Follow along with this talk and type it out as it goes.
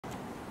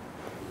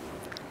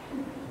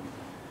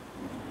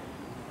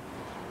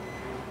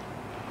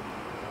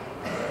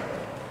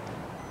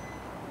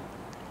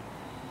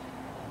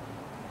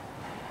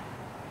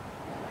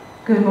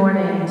Good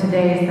morning.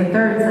 Today is the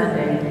third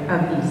Sunday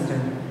of Easter.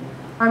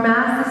 Our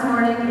Mass this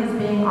morning is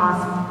being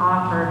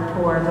offered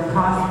for the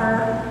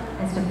Prosper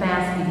and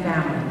Stefanski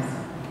families.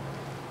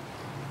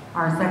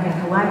 Our second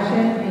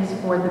collection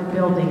is for the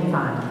Building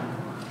Fund.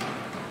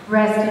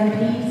 Rest in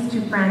peace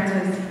to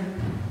Francis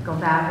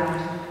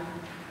Goldavage,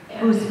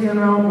 whose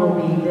funeral will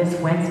be this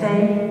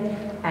Wednesday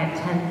at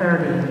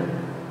 10:30.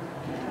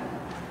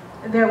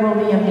 There will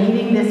be a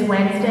meeting this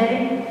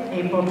Wednesday,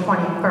 April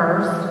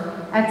 21st,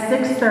 at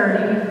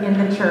 6:30 in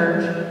the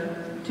church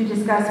to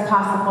discuss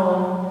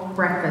possible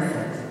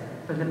breakfasts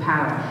for the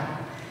parish.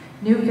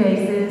 New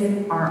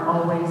faces are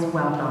always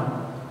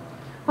welcome.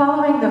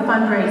 Following the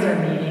fundraiser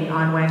meeting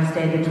on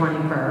Wednesday the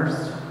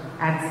 21st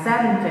at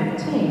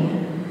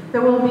 7:15,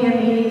 there will be a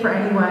meeting for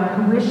anyone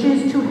who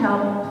wishes to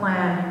help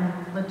plan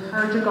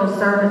liturgical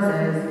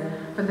services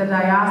for the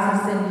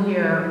diocesan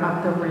year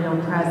of the Real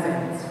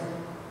Presence.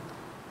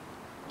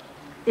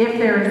 If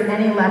there is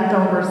any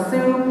leftover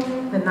soup,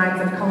 the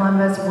Knights of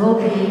Columbus will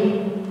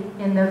be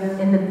in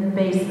the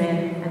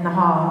basement in the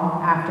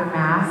hall after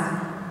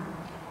Mass.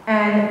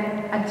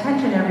 And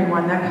attention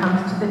everyone that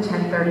comes to the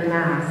 10:30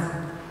 Mass.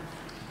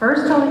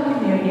 First Holy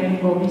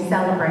Communion will be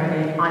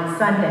celebrated on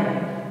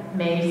Sunday,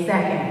 May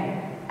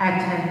 2nd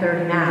at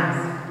 10:30 Mass.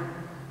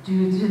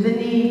 Due to the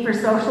need for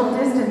social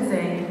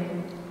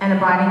distancing and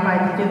abiding by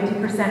the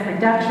 50%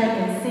 reduction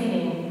in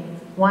seating,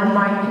 one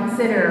might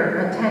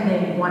consider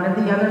attending one of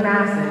the other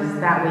Masses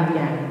that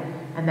weekend,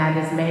 and that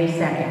is May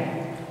 2nd.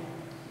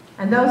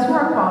 And those who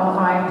are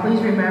qualified,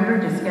 please remember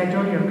to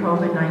schedule your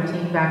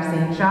COVID-19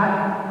 vaccine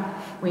shot.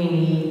 We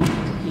need to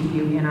keep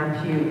you in our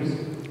pews.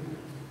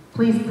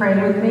 Please pray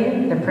with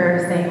me the prayer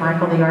to St.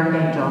 Michael the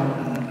Archangel.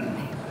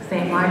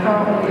 St.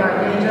 Michael the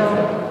Archangel,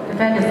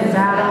 defend us in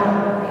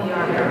battle, be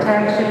our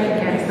protection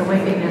against the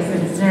wickedness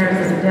and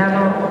snares of the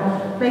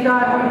devil. May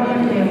God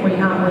rebuke him, we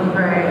humbly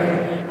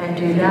pray. And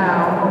do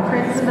thou, O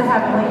Prince of the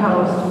heavenly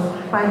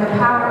host, by the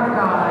power of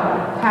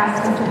God,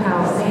 cast into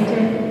hell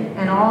Satan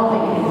and all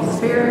the evil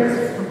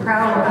spirits who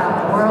prowl about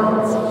the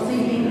world,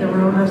 seeking the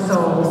ruin of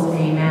souls.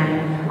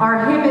 Amen.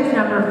 Our hymn is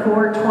number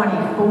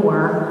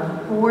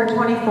 424,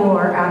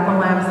 424 at the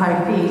Lamb's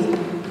High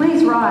Feast.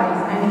 Please rise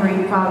and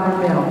greet Father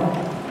Bill.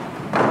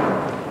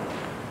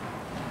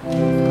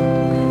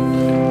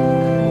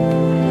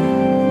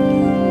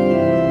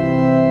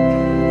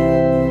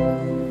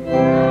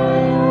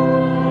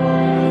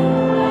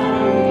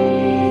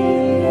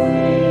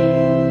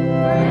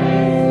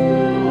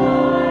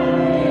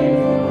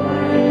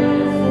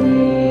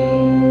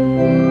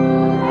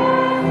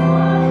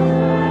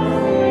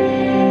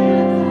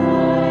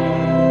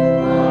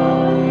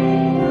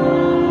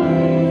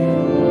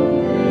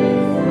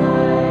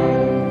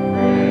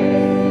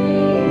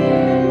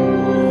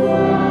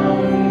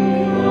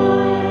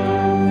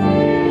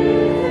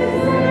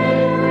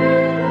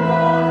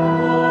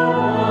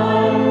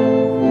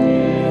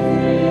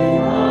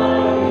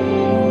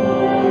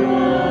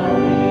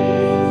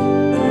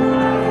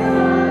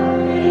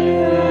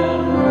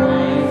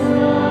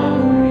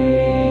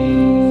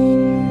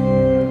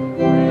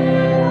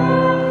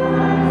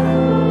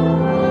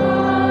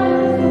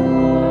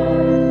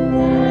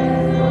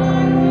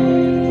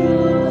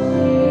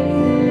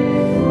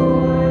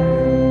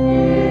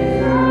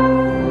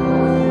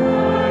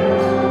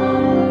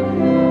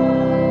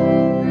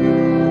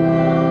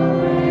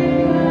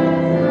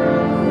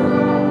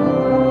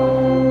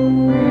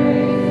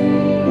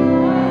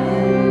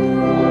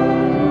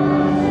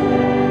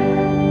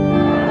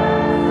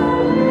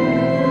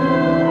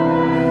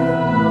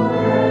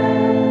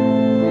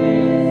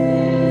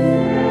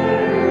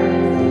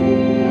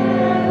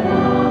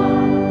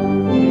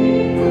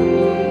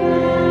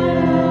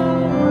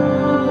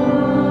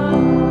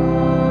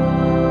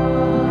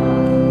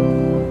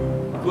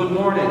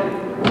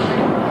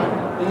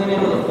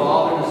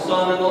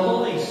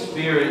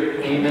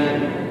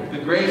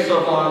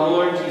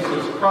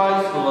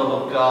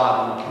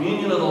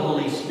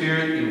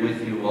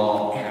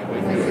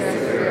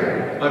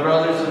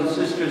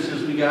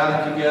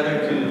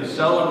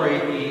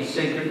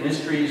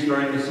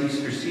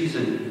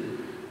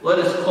 Let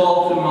us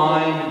call to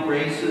mind the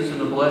graces and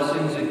the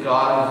blessings that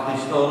God has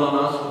bestowed on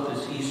us with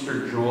this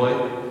Easter joy,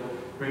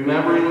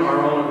 remembering our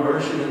own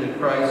immersion into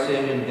Christ's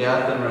saving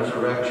death and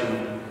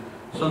resurrection.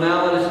 So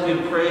now let us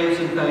give praise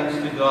and thanks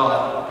to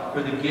God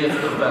for the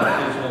gift of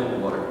baptismal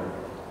water.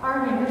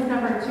 Our hymn is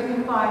number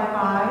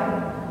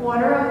 255,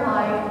 Water of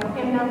Life,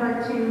 hymn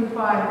number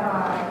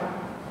 255.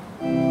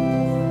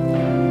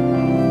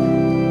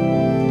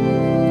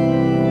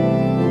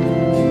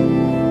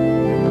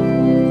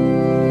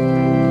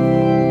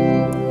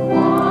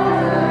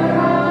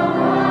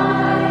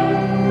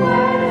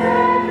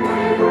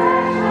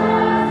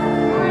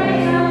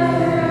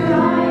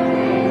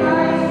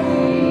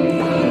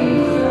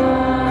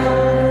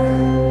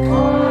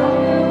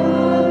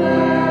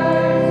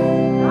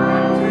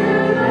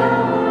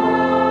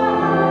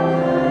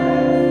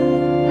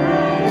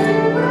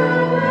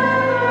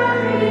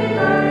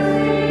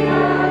 Mercy.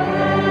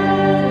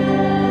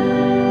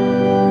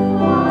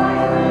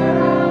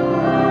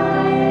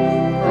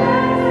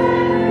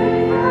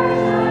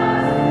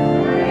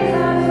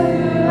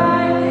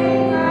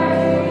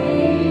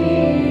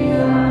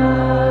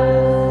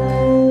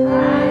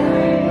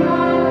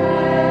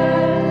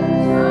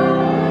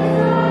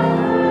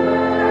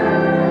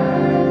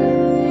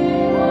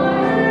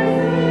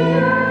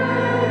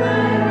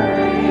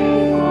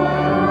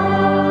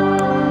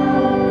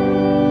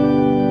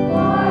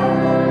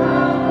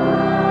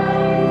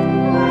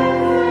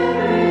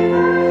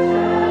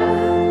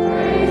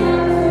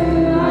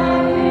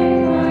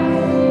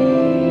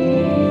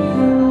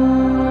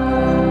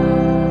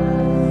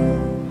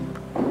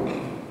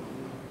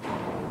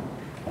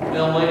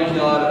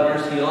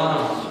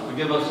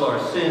 forgive us our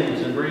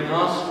sins, and bring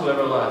us to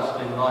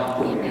everlasting life.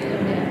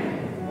 Amen.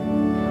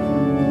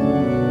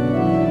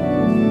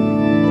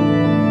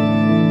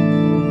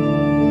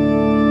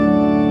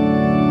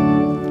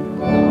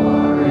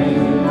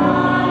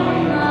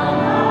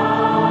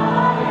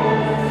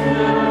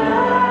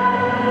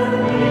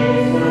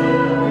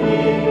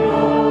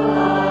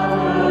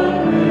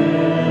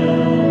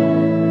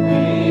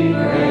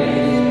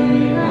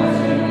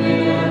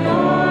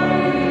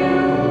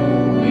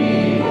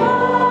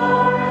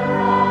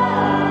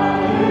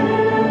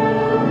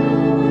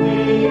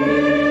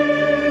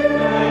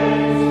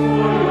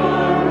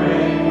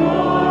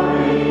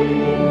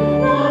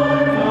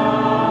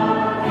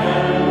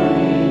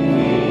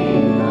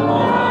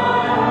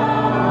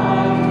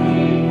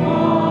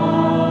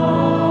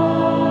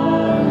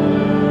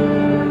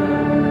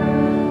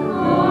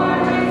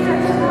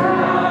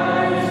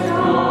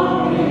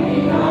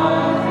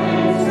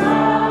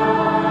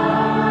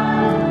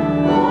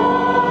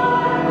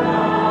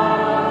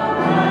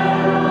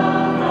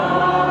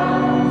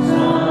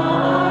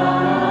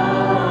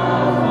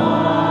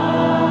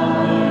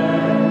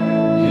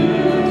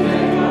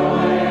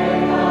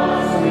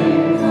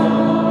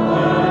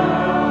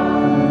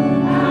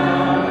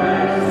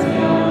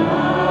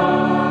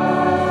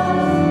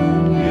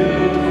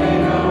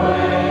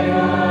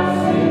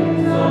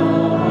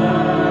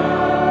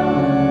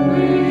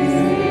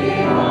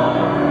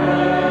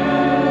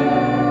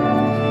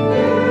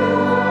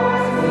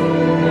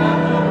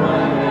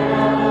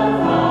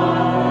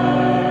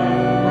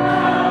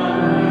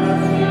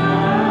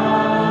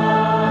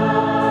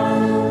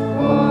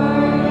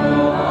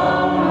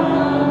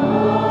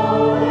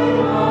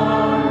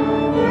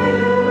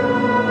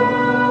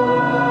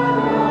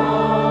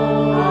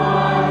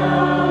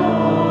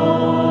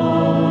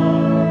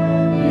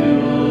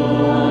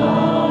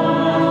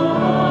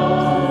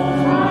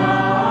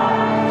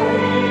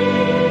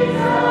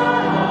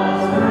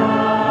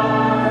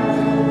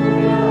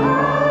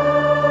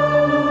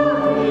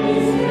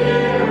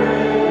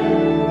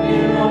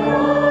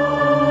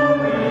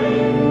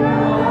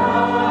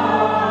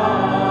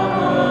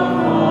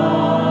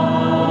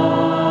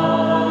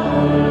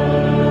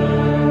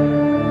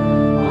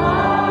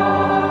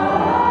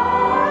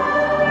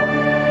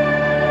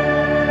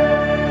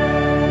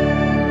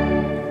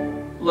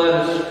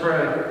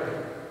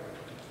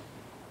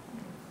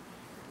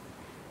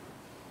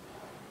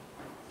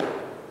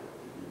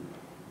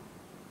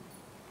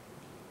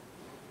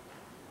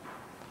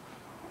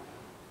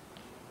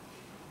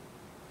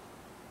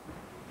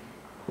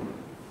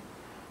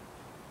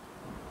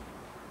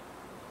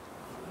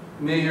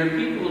 May your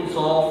people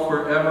exalt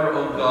forever,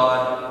 O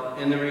God,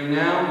 in the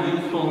renowned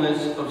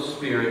youthfulness of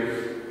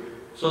spirit,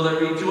 so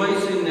that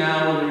rejoicing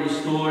now in the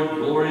restored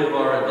glory of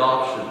our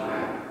adoption,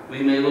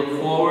 we may look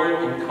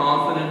forward in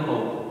confident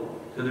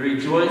hope to the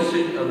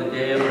rejoicing of the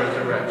day of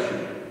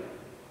resurrection.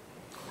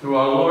 Through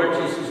our Lord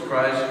Jesus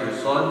Christ, your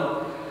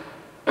Son,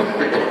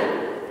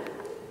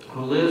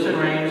 who lives and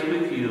reigns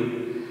with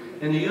you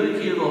in the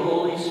unity of the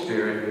Holy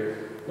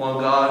Spirit, one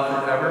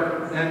God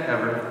forever and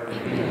ever.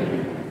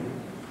 Amen.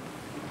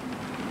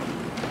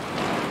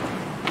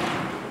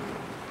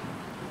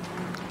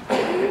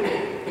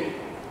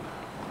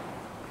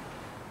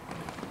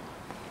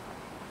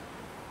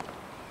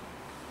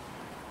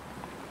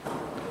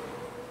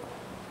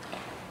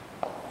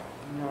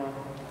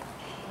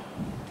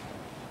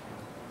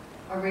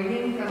 A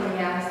reading from the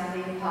Acts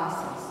of the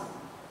Apostles.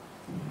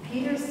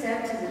 Peter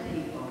said to the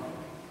people,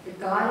 "The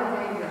God of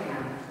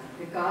Abraham,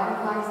 the God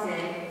of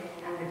Isaac,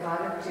 and the God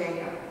of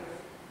Jacob,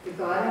 the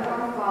God of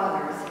our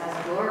fathers,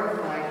 has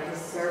glorified his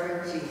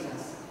servant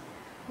Jesus,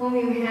 whom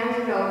you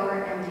handed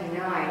over and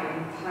denied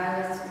in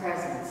Pilate's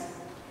presence,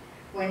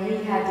 when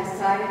he had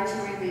decided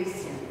to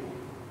release him.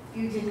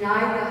 You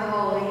denied the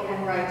holy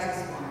and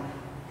righteous one,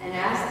 and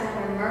asked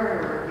that a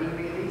murderer be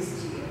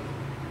released to you,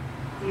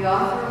 the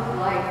author of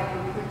life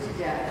you put to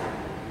death,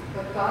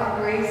 but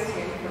God raised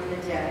him from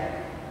the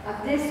dead.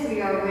 Of this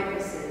we are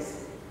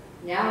witnesses.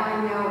 Now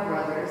I know,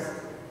 brothers,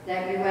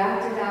 that you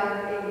acted out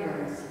of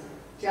ignorance,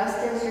 just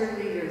as your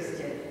leaders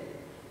did.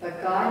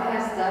 But God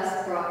has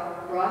thus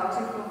brought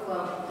to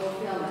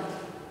fulfillment,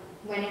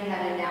 when he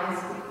had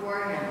announced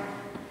beforehand,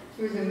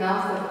 through the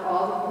mouth of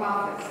all the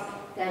prophets,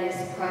 that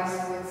his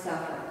Christ would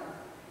suffer.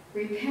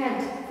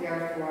 Repent,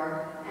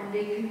 therefore, and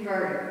be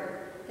converted,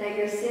 that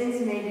your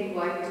sins may be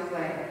wiped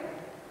away."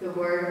 The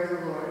word of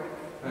the Lord.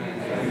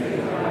 Thanks be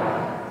to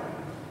God.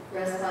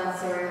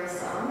 Responsorial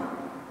Psalm.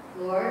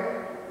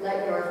 Lord,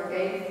 let your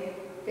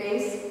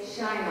face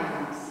shine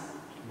on us.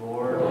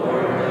 Lord,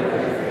 let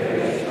your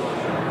face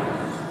shine on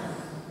us.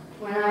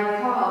 When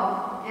I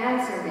call,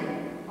 answer me,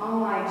 O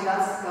my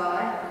just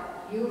God,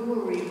 you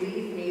who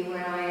relieve me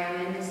when I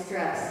am in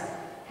distress.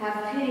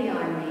 Have pity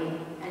on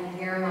me and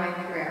hear my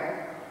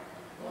prayer.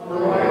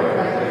 Lord,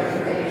 let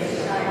your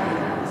face shine on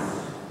us.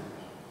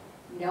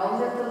 Know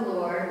that the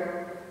Lord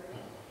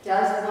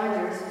does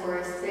wonders for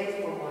his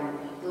faithful one.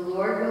 The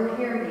Lord will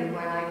hear me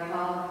when I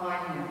call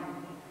upon him.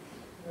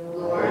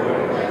 Lord,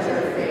 let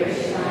your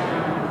face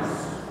shine on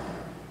us.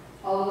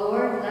 O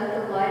Lord, let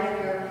the light of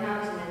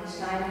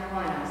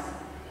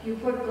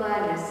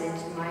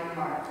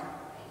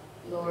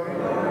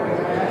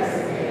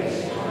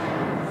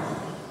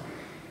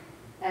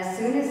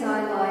as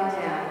I lie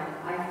down,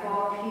 I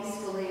fall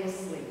peacefully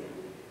asleep.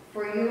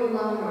 For you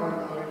alone,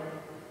 our Lord,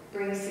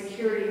 bring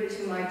security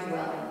to my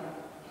dwelling.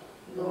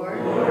 Lord,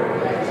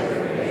 let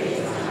your grace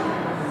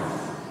shine on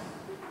us.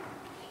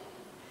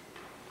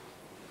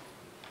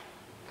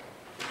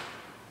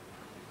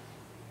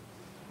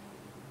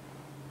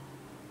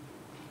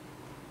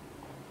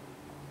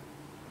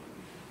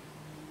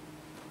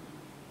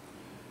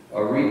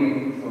 A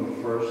reading from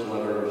the first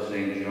letter of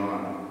St.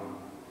 John.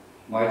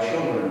 My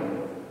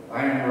children,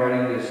 I am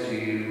writing this to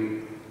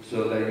you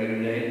so that you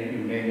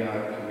may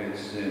not commit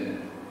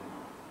sin.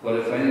 But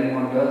if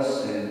anyone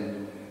does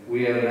sin,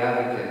 we have an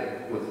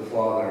advocate with the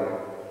Father,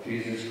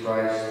 Jesus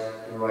Christ,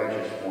 the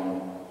righteous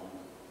one.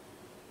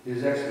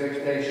 His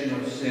expectation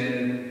of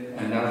sin,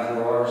 and not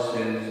for our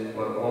sins,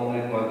 but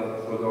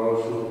for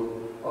those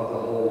of the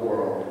whole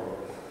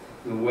world.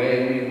 The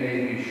way we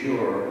may be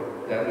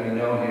sure that we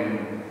know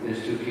him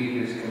is to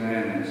keep his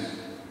commandments.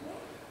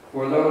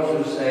 For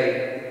those who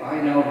say,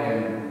 I know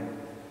him,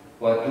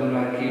 but do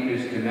not keep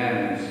his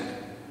commandments,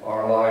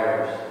 are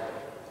liars,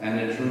 and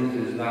the truth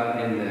is not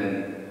in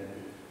them.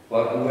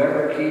 But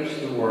whoever keeps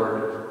the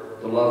word,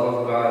 the love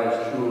of God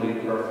is truly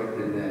perfect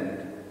in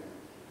them.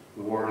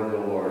 The word of the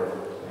Lord.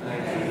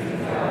 Thanks be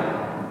to God.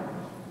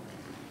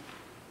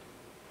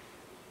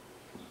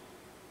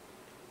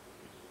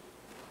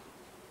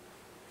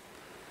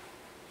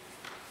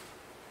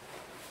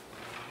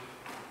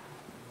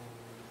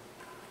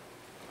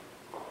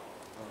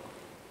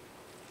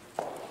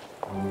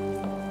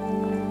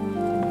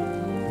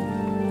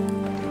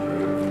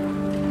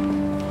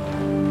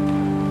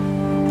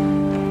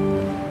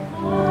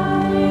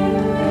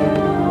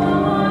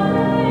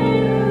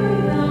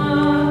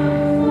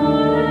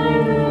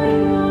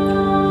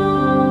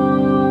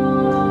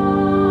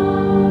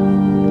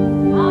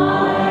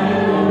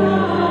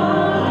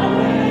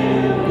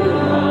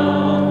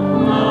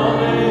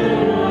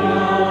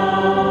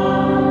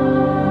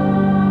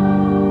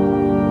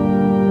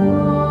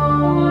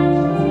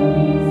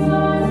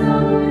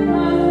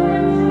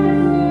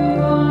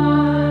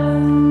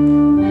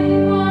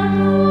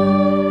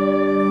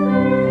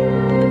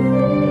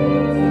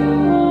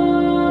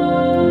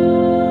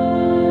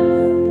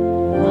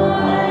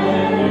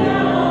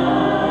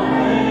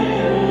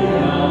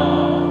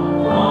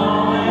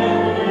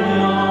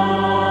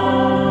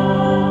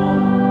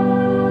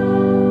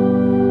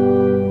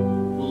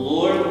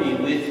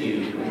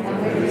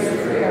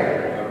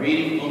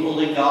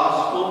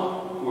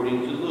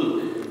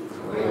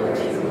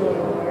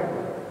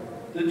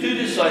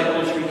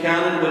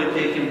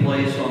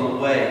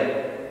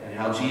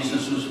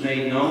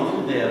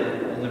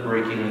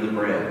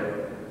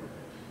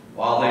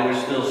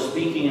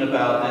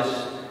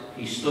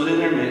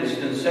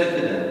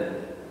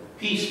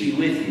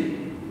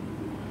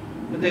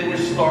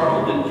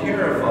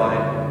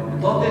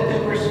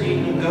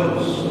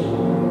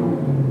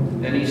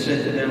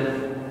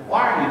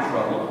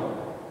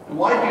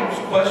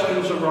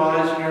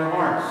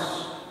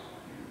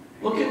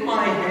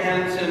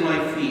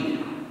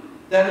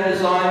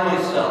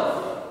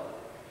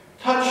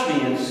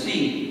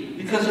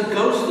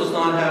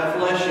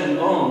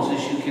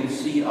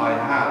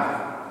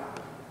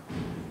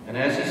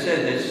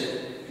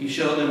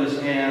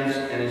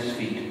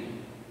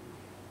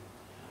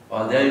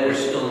 While they were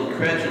still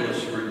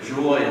incredulous for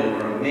joy and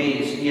were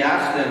amazed, he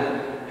asked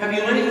them, "Have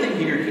you anything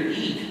here to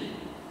eat?"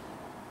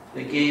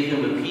 They gave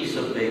him a piece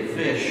of baked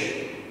fish.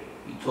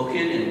 He took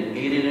it and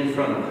ate it in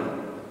front of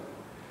them.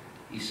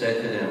 He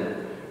said to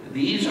them,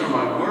 "These are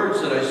my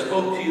words that I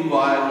spoke to you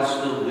while I was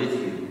still with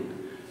you,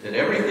 that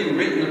everything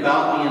written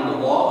about me in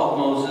the law of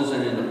Moses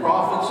and in the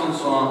prophets and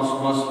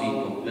Psalms must be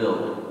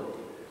fulfilled."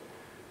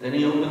 Then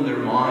he opened their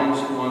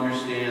minds to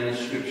understand the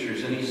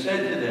scriptures, and he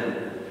said to them,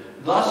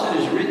 "Thus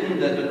it is written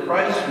that the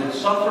Christ would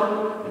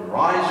suffer and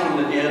rise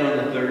from the dead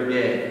on the third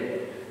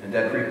day, and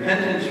that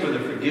repentance for the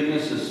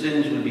forgiveness of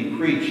sins would be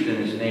preached in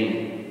his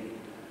name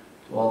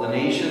to all the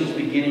nations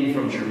beginning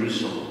from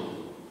Jerusalem.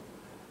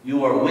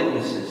 You are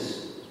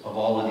witnesses of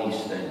all of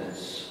these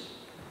things."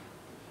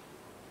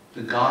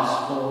 The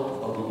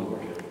Gospel of the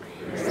Lord.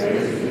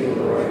 Praise to you,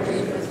 Lord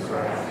Jesus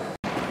Christ.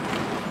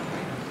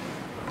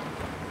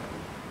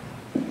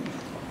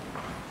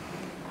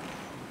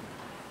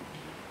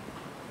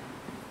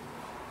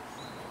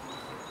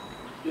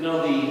 You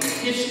know, the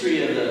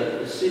history of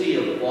the city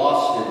of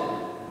Boston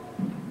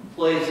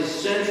plays a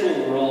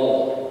central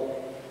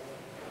role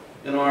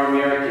in our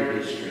American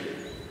history.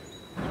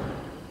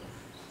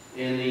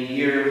 In the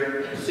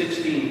year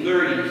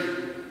 1630,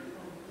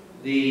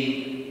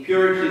 the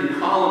Puritan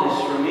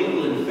colonists from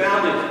England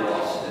founded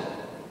Boston.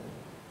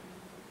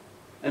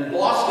 And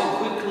Boston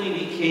quickly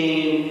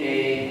became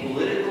a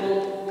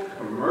political,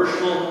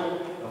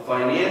 commercial, a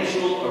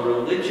financial, a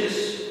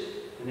religious,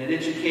 and an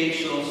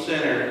educational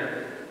center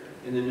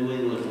in the New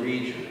England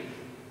region.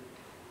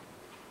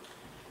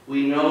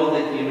 We know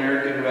that the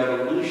American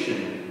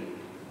Revolution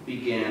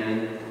began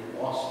in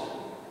Boston.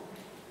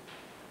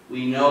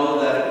 We know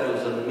that it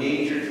was a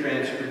major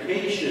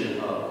transportation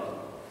hub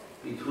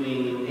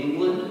between New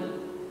England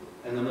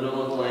and the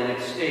Middle Atlantic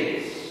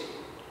states.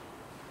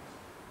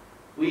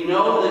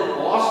 know that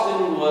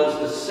Boston was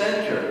the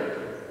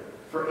center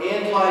for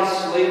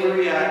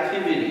anti-slavery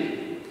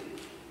activity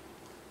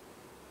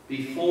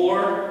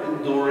before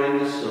and during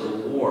the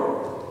Civil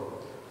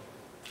War.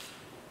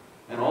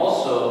 And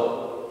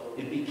also,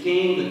 it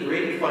became the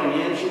great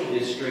financial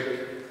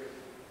district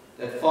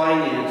that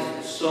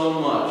financed so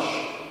much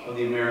of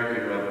the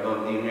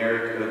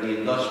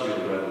Industrial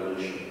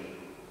Revolution.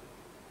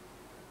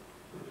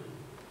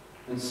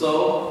 And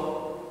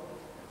so,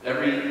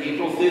 every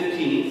April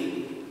 15th,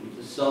 we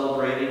just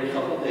celebrated a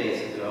couple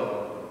days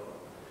ago,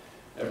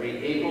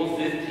 every April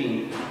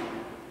 15th,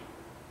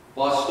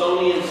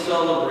 Bostonians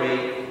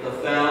celebrate the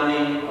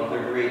founding of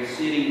their great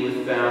city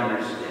with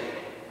Founders Day.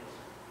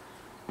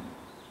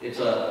 It's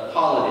a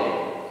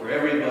holiday for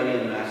everybody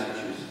in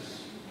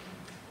Massachusetts.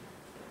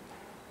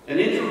 An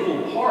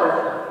integral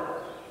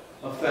part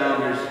of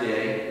Founders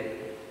Day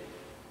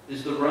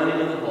is the running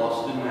of the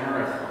Boston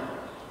Marathon.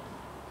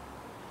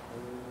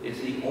 It's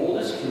the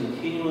oldest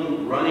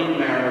continuing running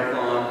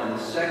marathon and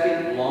the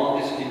second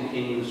longest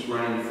continuous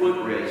running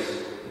foot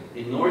race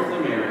in North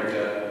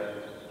America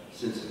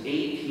since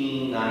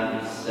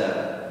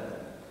 1897.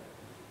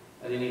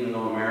 I didn't even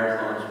know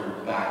marathons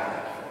went back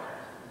that far.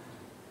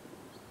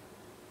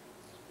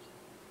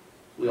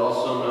 We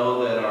also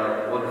know that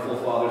our wonderful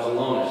Father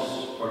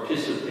Zelonis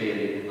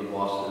participated in the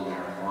Boston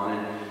Marathon,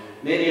 and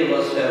many of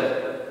us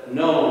have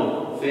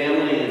known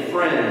family and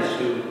friends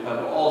who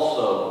have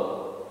also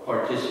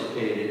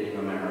participated in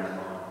the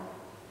marathon.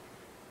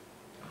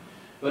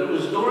 But it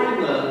was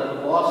during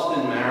the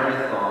Boston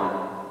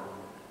Marathon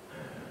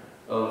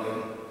of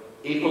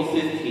April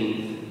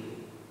 15th,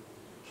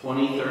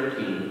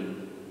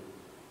 2013,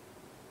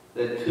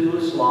 that two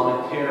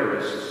Islamic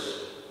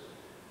terrorists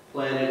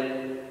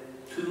planted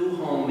two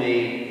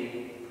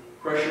homemade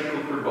pressure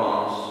cooker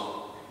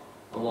bombs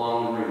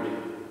along the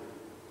route,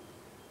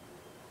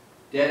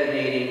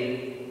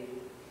 detonating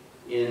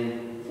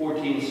in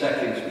 14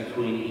 seconds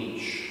between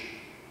each.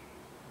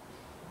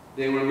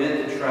 They were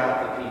meant to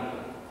trap the people.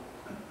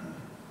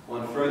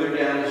 One further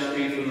down the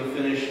street from the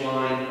finish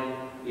line,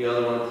 the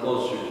other one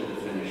closer to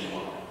the finish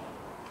line.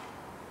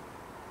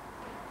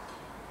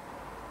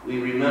 We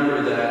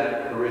remember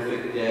that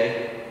horrific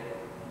day.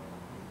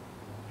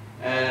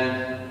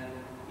 And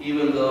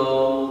even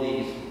though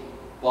these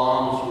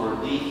bombs were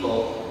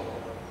lethal,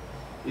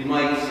 we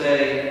might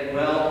say,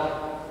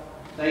 well,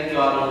 thank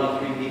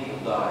God only 3 people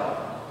died.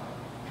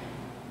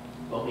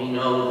 But we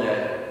know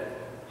that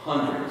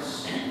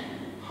hundreds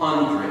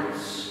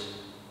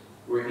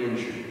were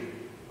injured,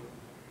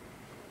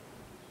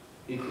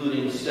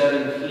 including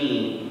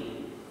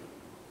 17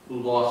 who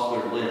lost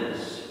their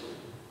limbs,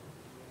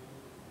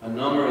 a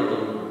number of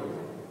them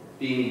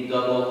being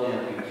double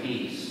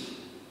amputees.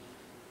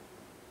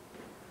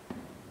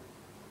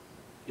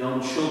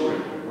 Young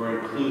children were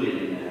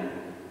included in that.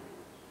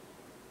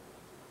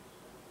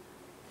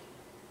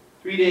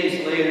 3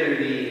 days later,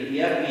 the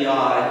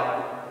FBI,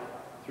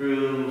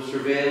 through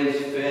surveillance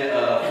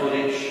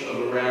footage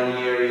of around the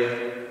area,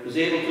 was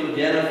able to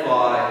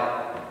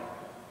identify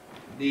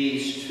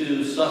these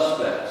two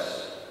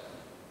suspects.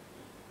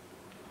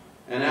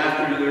 And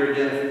after their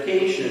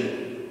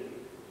identification,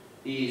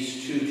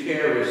 these two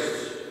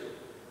terrorists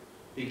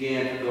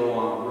began to go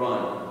on the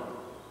run.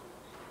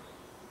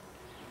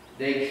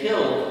 They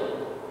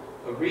killed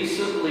a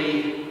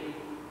recently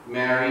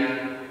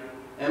married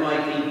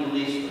MIT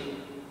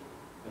policeman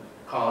at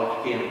the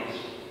college campus,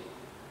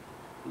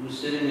 who was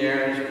sitting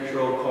there in his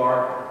patrol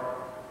car,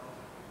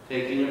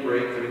 taking a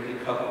break, drinking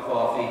a cup of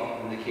coffee,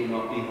 and they came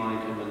up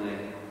behind him and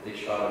they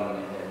shot him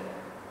in the head.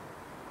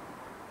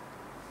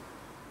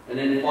 And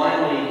then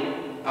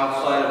finally,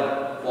 outside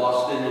of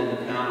Boston in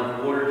the town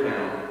of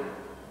Watertown,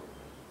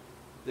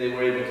 they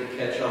were able to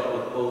catch up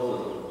with both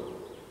of them.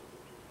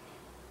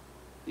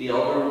 The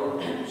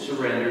elder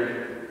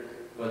surrendered,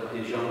 but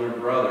his younger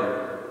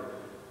brother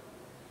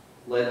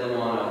led them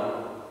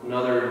on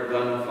another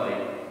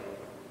gunfight,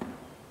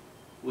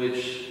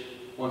 which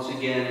once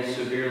again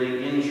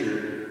severely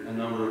injured a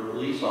number of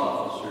police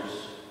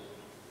officers,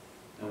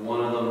 and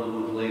one of them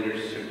who would later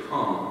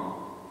succumb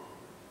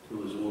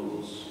to his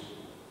wounds.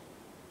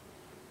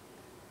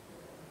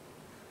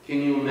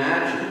 Can you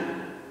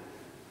imagine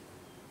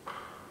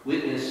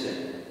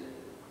witnessing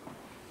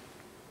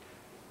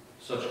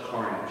such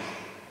carnage,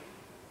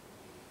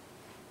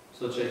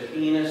 such a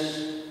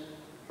heinous,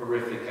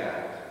 horrific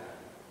act?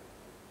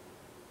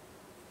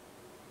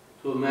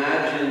 To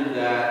imagine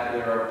that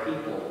there are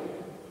people,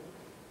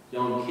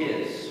 young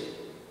kids,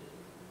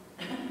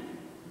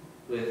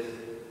 with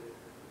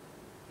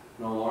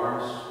no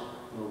arms,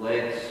 no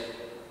legs,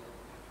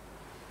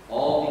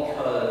 all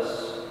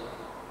because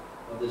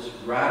of this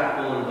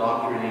radical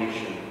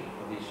indoctrination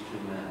of these two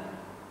men.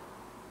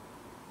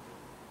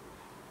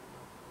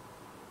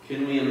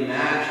 Can we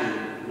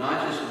imagine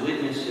not just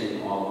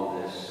witnessing all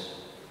of this,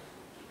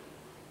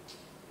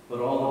 but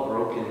all the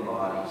broken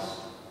bodies?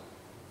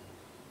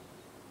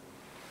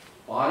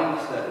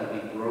 Bodies that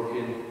would be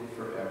broken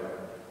forever.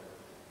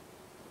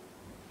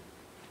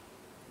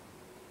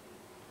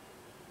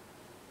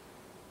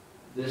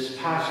 This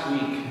past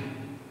week,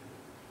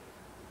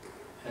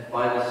 at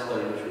Bible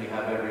study, which we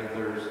have every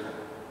Thursday.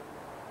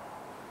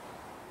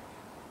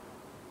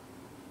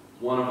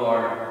 One of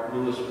our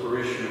newest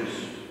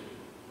parishioners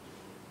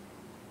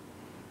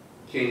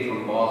came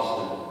from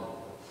Boston.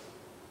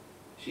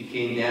 She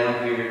came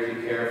down here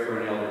to care for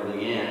an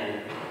elderly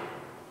aunt.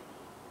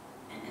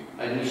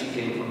 I knew she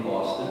came from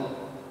Boston.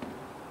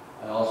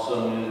 I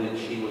also knew that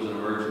she was an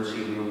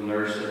emergency room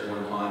nurse at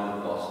one time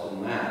at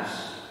Boston,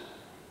 Mass.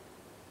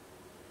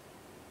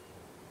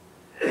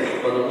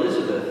 But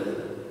Elizabeth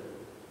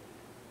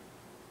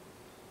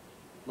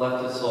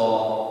left us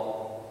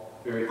all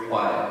very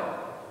quiet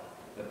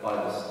at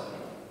Bible study.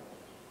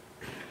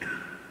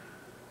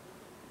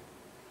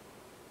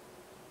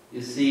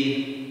 You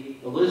see,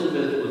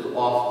 Elizabeth was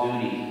off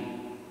duty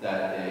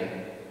that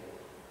day.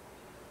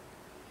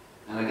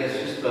 And I guess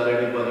just about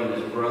everybody and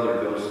his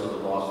brother goes to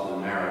the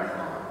Boston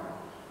Marathon.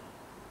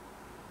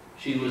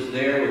 She was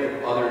there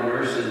with other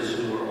nurses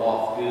who were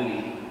off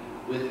duty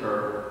with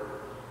her.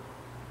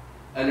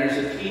 And there's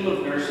a team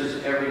of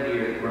nurses every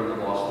year that run the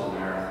Boston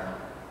Marathon.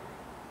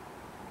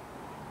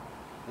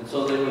 And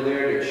so they were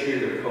there to cheer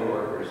their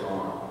coworkers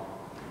on.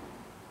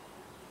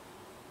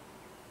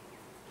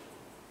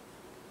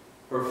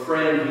 Her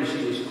friend, who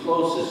she was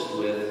closest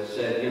with,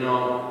 said, "You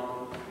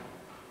know,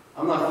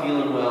 I'm not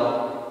feeling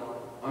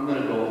well. I'm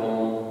going to go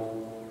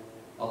home.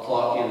 I'll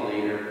talk to you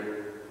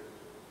later."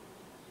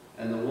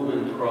 And the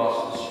woman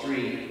crossed the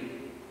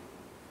street,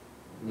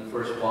 and the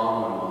first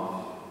bomb went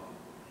off,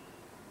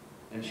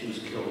 and she was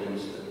killed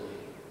instantly.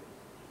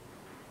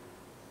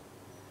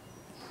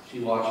 She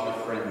watched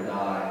her friend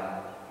die.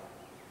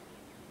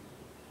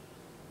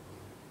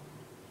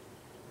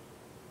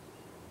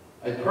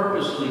 I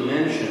purposely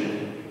mentioned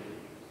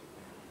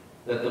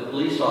that the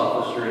police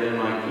officer at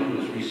MIT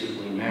was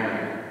recently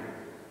married.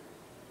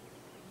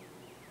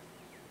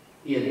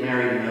 He had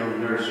married a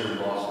young nurse from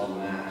Boston,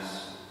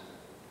 Mass.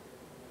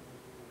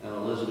 And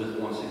Elizabeth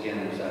once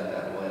again was at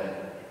that wedding.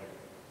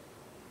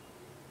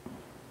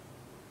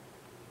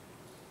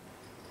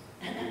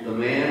 The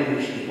man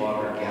who she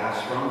bought her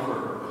gas from for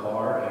her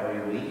car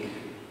every week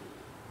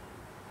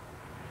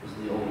was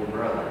the older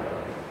brother.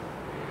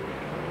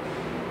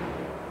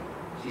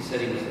 She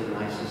said he was the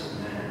nicest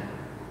man.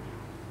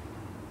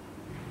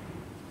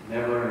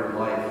 Never in her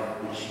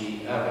life would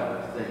she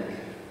ever think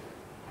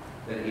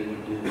that he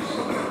would do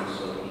something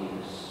so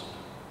heinous.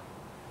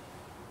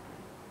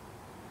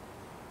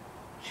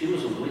 She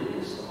was a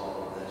witness to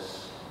all of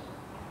this.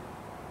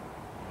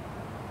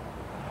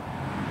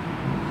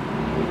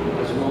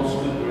 As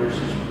most good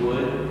nurses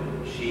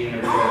would, she and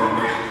her fellow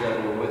nurses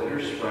that were with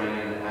her sprang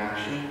into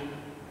action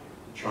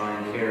to try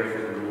and care for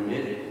the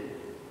wounded.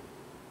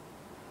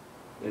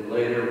 They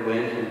later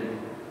went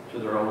to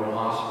their own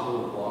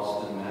hospital in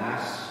Boston,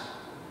 Mass,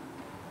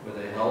 where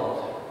they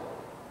helped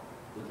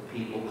with the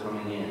people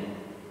coming in.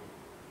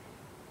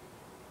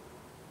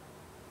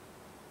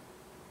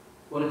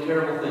 What a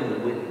terrible thing to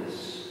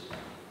witness.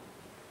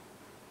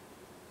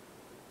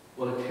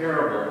 What a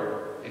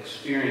terrible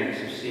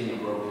experience of seeing a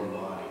broken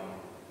body.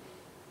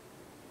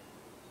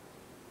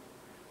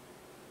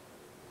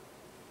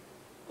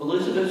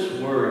 Elizabeth's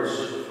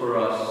words for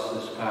us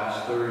this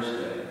past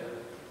Thursday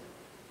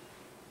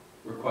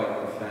were quite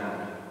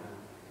profound,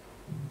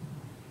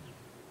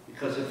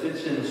 because it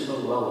fits in so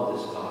well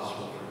with this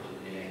gospel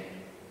for today.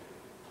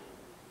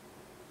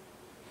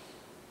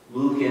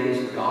 Luke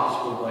ends the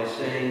gospel by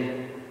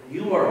saying,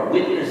 "You are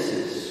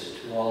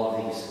witnesses to all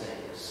of these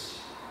things."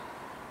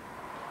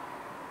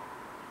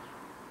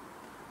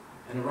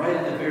 And right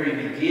at the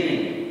very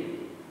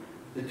beginning,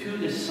 the two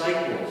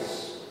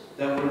disciples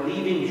that were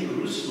leaving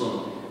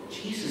Jerusalem,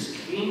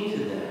 Jesus came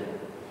to them,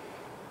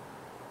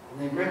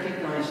 and they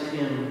recognized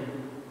him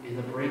in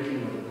the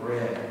breaking of the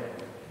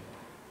bread.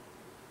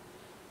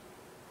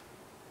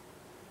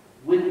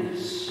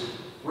 Witness,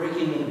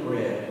 breaking of the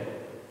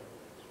bread.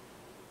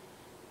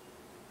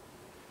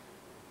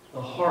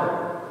 The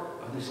heart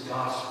of this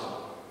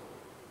gospel,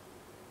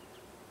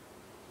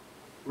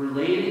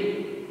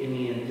 related in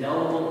the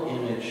indelible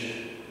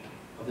image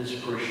of this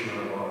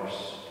parishioner of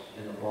ours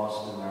in the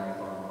Boston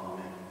Marathon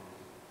bombing.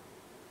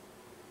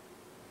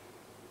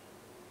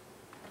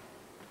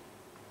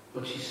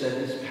 But she said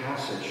this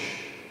passage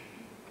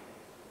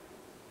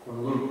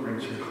from Luke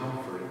brings her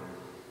comfort.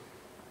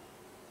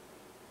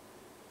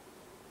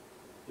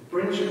 It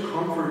brings her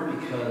comfort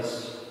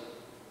because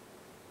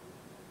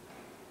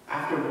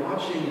after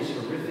watching this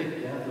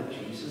horrific death of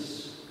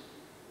Jesus,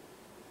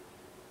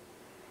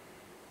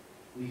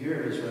 we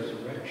hear of his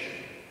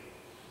resurrection.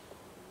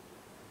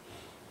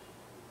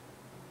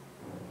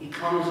 He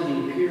comes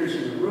and he appears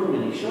in the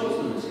room and he shows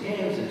them his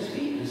hands and his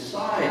feet and his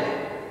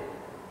side.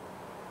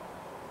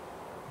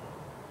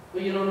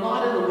 But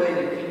not in the way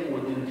that people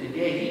would do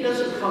today. He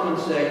doesn't come and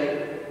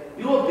say,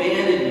 "You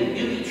abandoned me,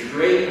 you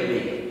betrayed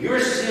me, your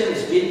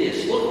sins did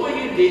this, look what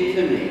you did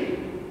to me."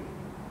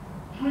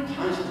 How many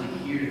times do we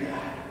hear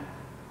that?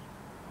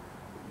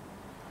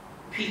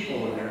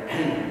 People and their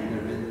anger and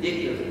their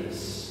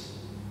vindictiveness.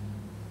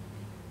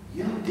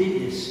 "You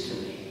did this to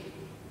me."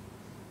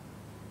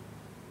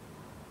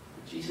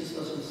 But Jesus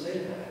doesn't say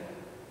that.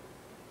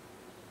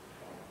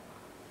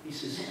 He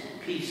says,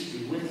 peace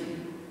be with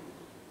you.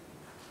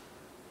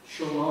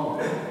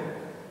 Shalom.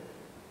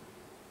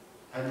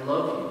 I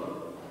love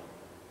you.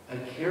 I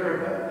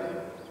care about you.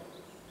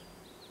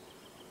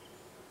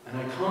 And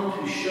I come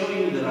to show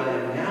you that I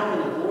am now in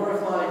a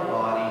glorified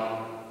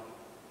body,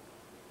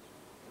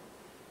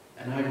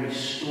 and I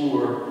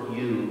restore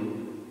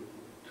you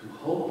to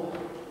hope,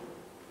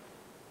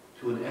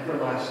 to an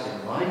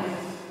everlasting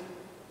life,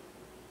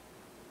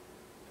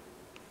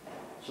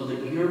 so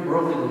that your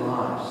broken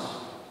lives,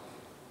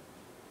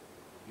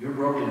 your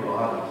broken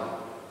body,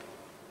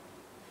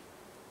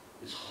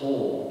 is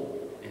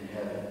whole in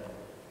heaven.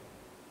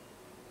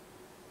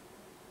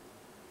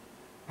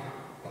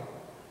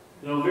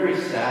 You know, very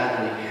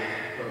sadly,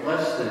 but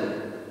less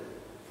than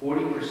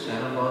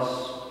 40% of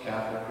us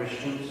Catholic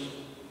Christians,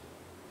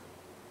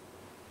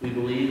 we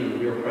believe in the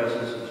real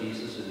presence of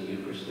Jesus in the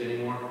Eucharist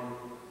anymore.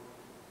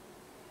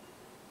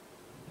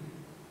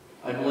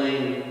 I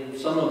blame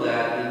some of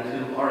that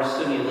into our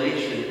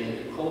assimilation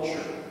into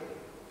culture.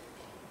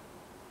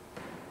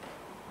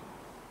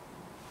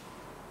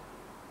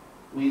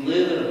 We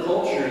live in a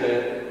culture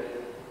that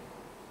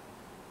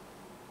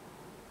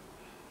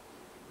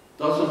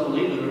doesn't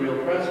believe in the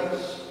real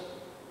presence.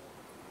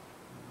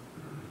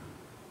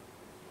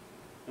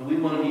 And we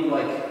want to be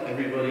like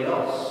everybody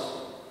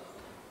else.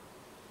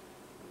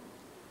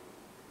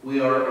 We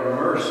are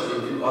immersed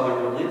into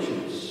other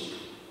religions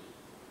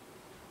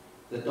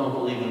that don't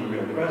believe in the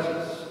real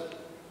presence.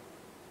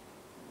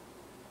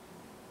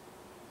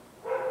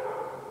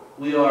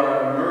 We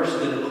are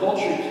immersed in a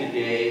culture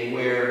today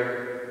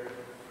where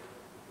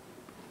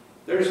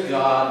there's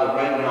God, but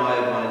right now I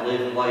have my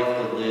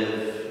life to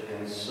live,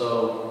 and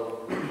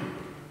so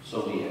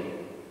be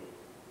it.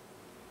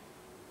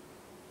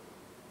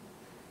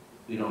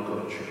 We don't go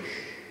to church.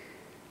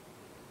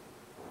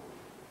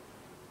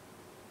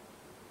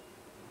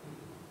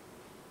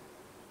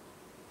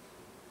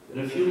 In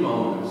a few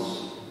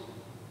moments,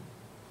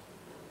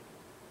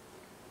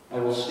 I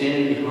will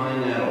stand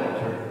behind that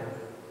altar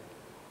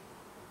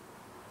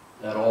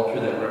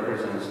that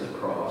represents the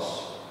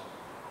cross.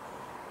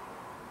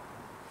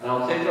 And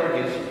I'll take our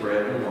gifts of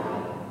bread and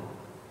wine.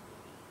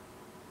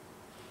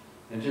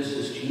 And just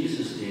as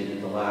Jesus did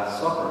at the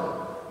Last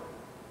Supper,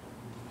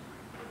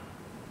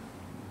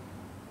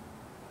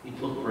 he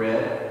took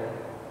bread,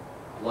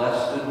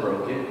 blessed and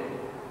broke it,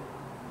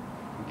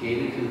 and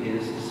gave it to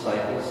his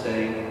disciples,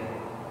 saying,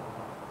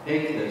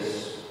 "Take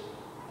this,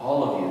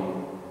 all of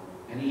you,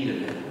 and eat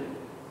of it,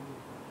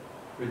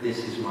 for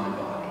this is my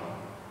body."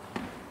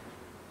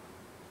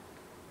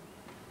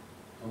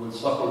 And when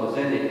supper was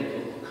ended, he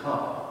took the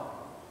cup.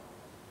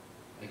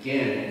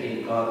 Again, he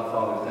gave God the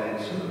Father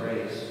thanks and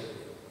praise,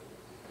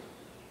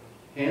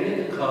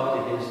 handed the cup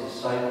to his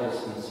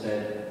disciples and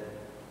said,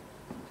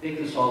 "Take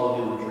this, all of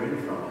you, and drink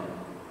from it.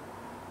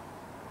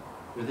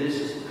 For this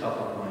is the cup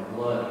of my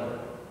blood,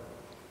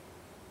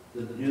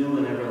 the new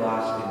and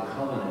everlasting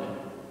covenant,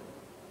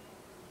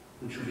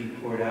 which will be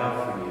poured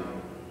out for you,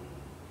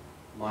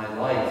 my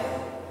life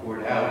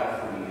poured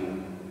out for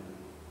you.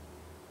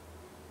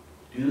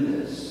 Do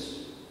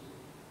this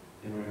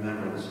in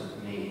remembrance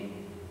of me."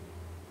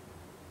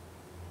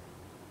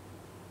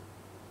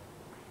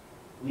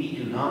 We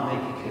do not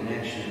make a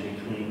connection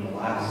between the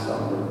Last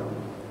Supper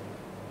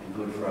and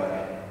Good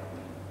Friday.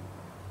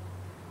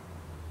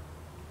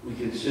 We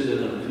consider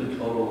them two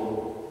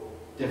total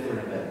different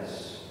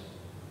events.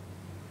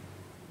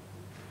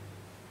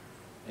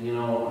 And you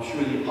know, I'm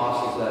sure the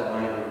apostles that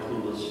night were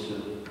clueless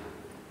too.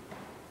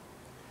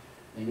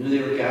 They knew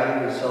they were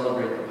gathering to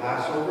celebrate the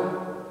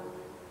Passover,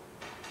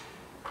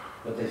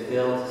 but they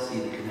failed to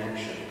see the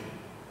connection.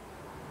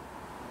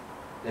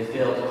 They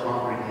failed to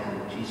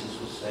comprehend what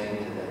Jesus was saying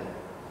to them.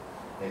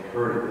 They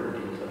heard it, but it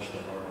didn't touch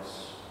their hearts.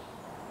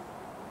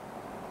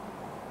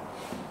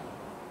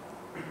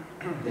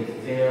 They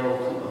failed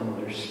to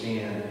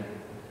understand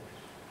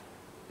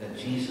that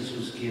Jesus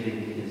was giving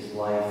his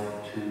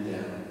life to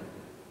them.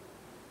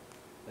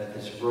 That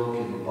this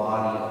broken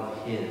body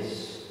of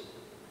his,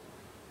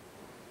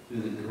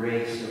 through the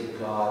grace of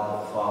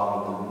God the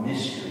Father, the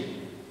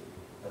mystery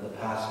of the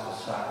Paschal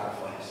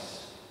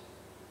sacrifice,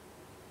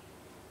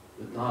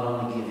 would not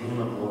only give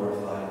him a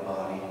glorified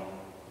body,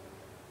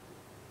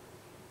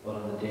 but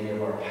on the day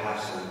of our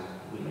passing,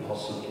 would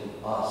also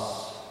give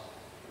us,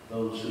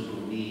 those who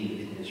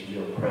believe in his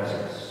real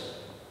presence,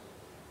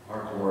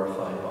 our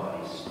glorified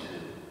bodies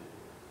too.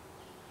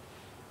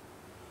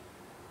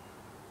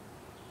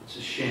 It's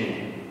a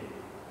shame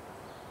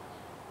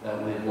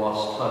that we have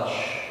lost touch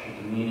with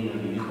the meaning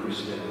of the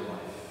Eucharist in our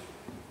life.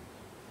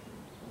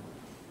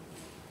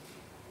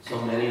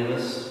 So many of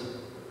us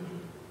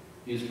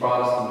use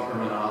Protestant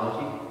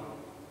terminology.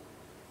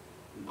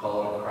 We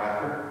call it a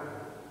cracker,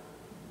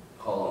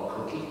 call it a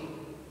cookie.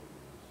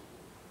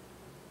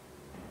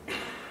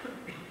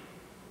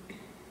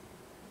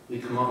 We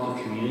come up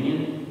to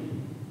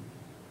communion,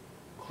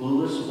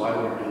 clueless why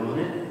we're doing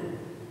it.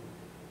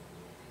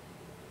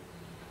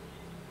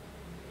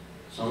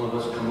 Some of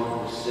us come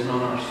up with sin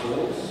on our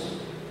souls.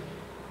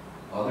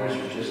 Others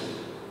are just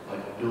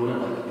like doing it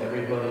like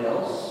everybody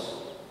else.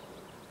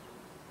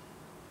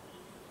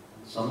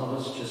 some of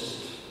us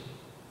just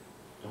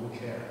don't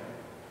care.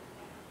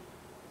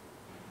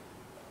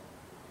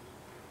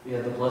 We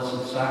have the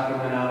Blessed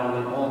Sacrament out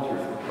on the altar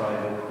for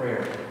private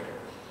prayer.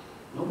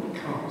 Nobody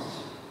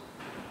comes.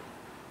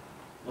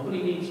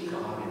 Nobody needs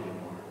God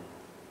anymore.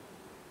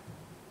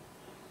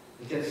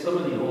 You get some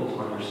of the old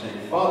timers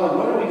saying, Father,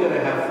 when are we going to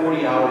have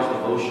 40 hours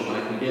devotion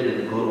like we did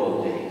in the good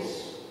old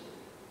days?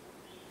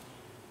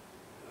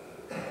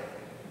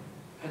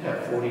 I'd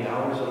have 40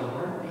 hours in a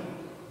heartbeat.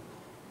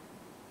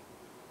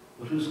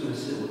 But who's going to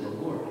sit with the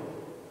Lord?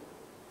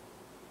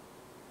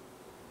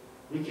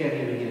 We can't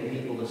even get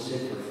people to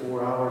sit for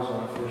 4 hours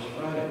on a First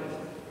Friday with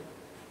Him.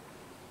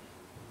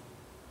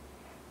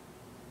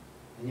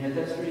 And yet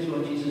that's the reason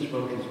why Jesus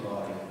broke His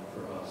body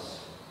for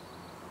us.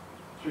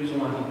 That's the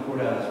reason why He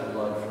poured out His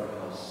blood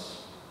for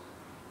us.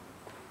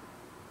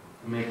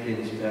 To make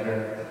things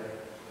better,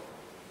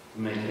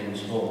 to make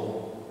things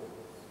whole.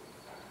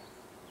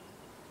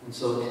 And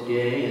so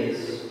today,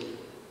 as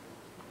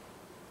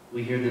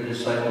we hear the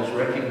disciples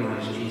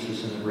recognize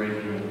Jesus in the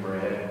breaking of the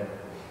bread,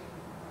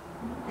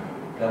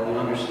 that we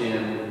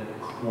understand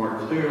more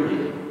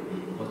clearly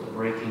what the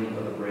breaking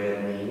of the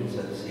bread means,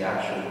 that it's the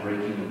actual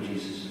breaking of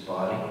Jesus'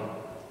 body.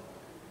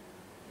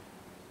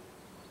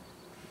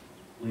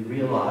 We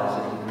realize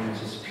that He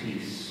brings us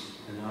peace,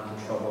 and not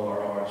to trouble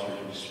our hearts or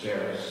to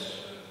despair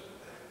us,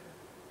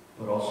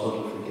 but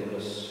also to forgive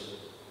us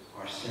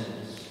our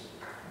sins.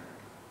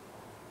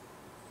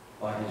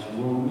 By His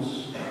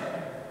wounds,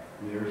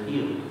 we are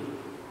healed.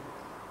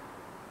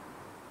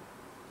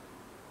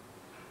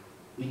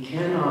 We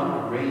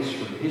cannot erase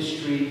from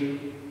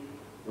history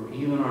or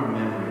even our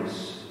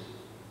memories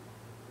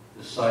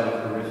the site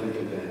of horrific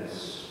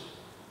events.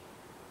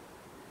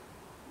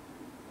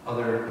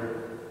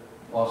 Other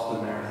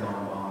Boston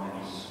Marathon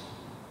bombings.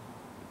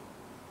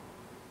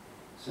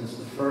 Since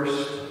the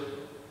 1st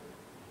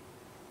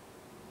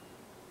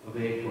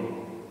of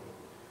April,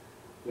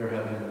 there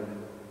have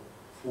been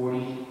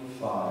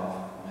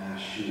 45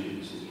 mass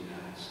shootings in the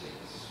United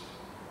States.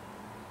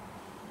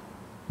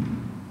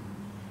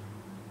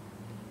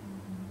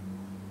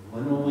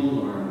 When will we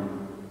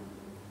learn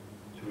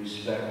to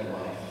respect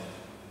life,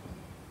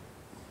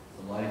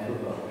 the life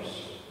of others?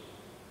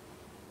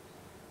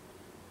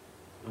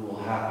 It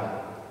will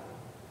happen.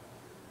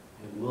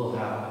 It will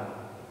happen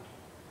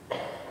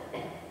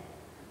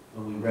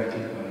when we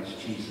recognize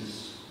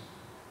Jesus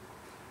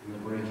in the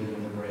breaking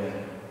of the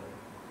bread.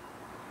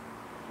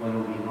 When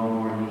there will be no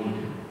more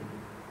need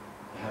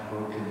to have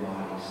broken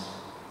bodies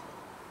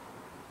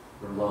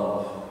for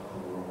love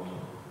of the world.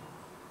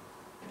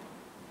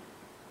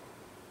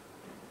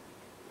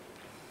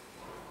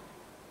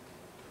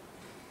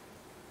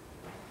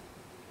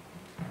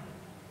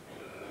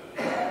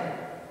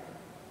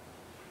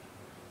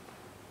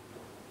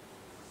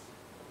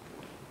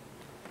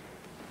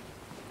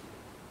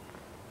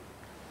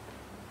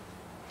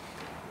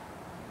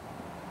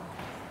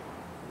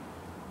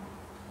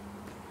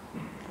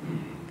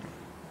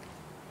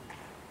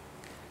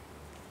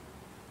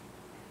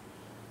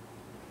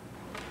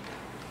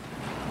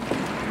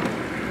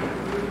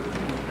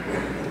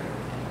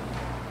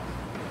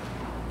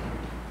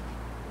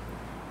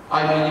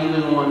 I believe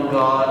in one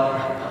God,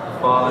 the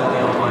Father,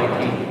 the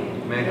Almighty,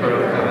 maker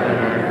of heaven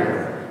and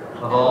earth,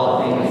 of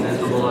all things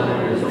visible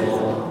and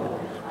invisible.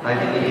 I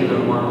believe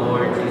in one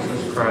Lord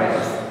Jesus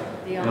Christ,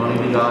 the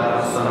only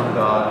begotten Son of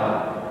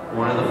God,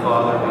 born of the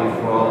Father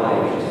before all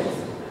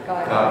ages,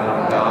 God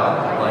from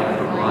God, light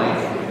from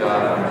light,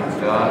 God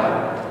from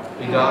God,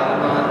 begotten,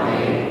 not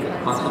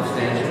made,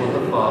 consubstantial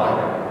with the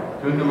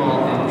Father, through whom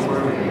all things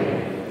were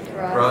made.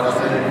 For us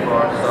and for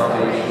our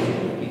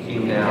salvation, He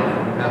came down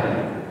from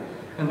heaven,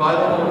 and by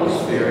the Holy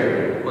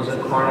Spirit was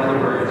incarnate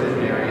of the Virgin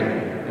Mary,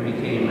 and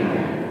became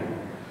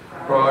man.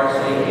 For our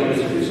sake He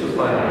was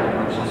crucified under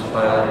Pontius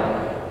Pilate.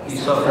 He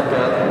suffered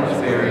death and was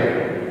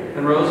buried,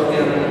 and rose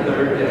again on the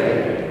third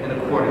day, in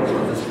accordance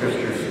with the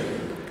Scriptures.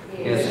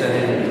 He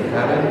ascended into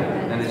heaven,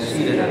 and is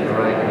seated at the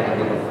right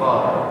hand of the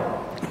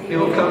Father. He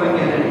will come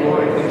again in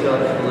glory to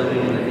judge the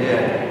living and the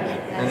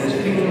dead, and His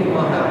kingdom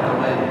will have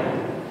no end.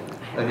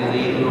 I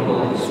believe in the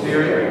Holy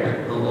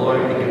Spirit, the Lord,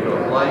 the giver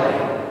of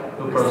life,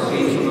 who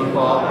proceeds from the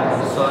Father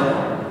and the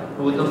Son,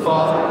 who with the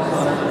Father and the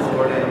Son is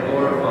Lord and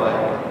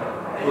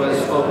glorified, who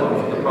has spoken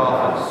with the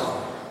prophets.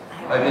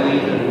 I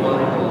believe in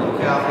one holy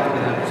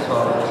Catholic and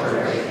Apostolic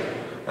Church.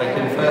 I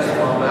confess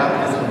one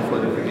baptism for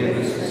the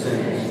forgiveness of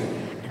sins,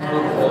 and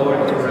look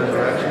forward to the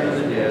resurrection of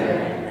the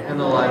dead and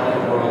the life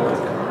of the world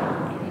to come.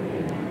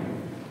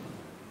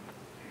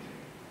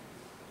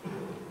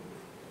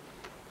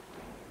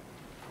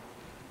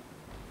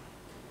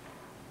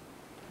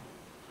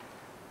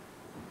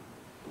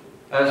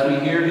 As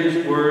we hear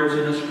His words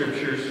in the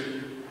Scriptures,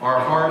 our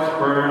hearts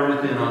burn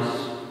within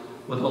us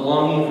with a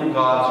longing for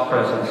God's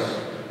presence.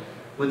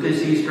 With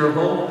this Easter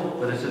hope,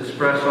 let us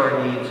express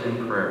our needs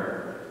in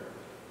prayer.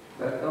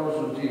 That those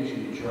who teach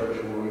in the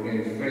church will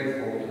remain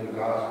faithful to the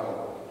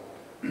gospel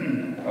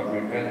of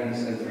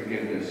repentance and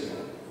forgiveness.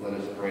 Let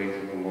us pray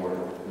to the Lord.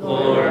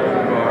 Lord, hear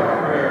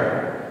our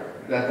prayer.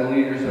 That the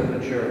leaders of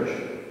the church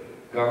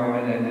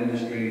government and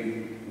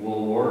industry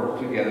will work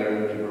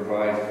together to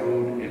provide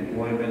food,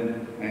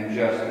 employment, and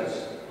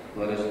justice.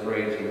 Let us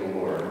pray to the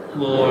Lord.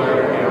 Lord,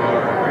 hear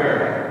our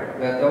prayer.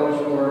 That those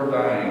who are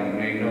dying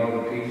may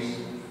know the peace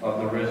of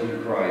the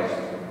risen Christ.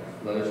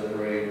 Let us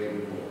pray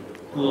to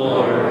the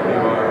Lord. Lord, hear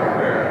our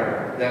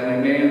prayer. That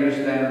we may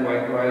understand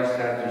why Christ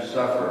had to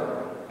suffer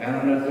and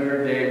on the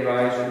third day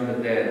rise from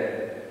the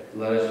dead.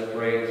 Let us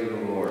pray to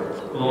the Lord.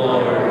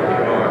 Lord, hear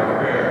our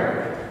prayer.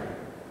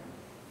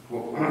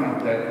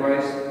 That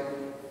Christ,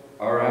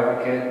 our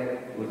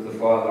advocate with the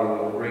Father,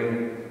 will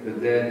bring the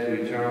dead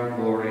to eternal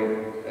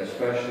glory,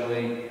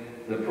 especially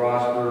the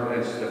Prosper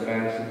and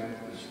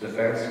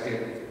Stefanski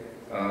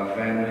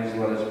families.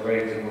 Let us pray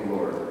to the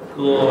Lord.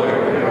 Lord,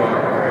 hear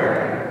our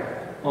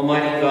prayer.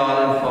 Almighty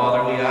God and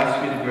Father, we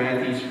ask you to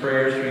grant these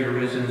prayers for your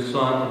risen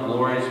Son, the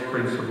glorious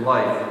Prince of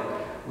Life,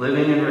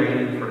 living and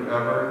reigning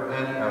forever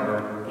and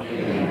ever.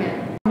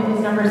 Amen. Hymn is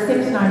number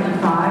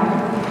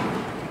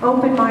 695.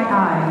 Open My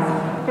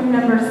Eyes. Hymn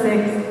number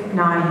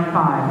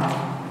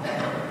 695.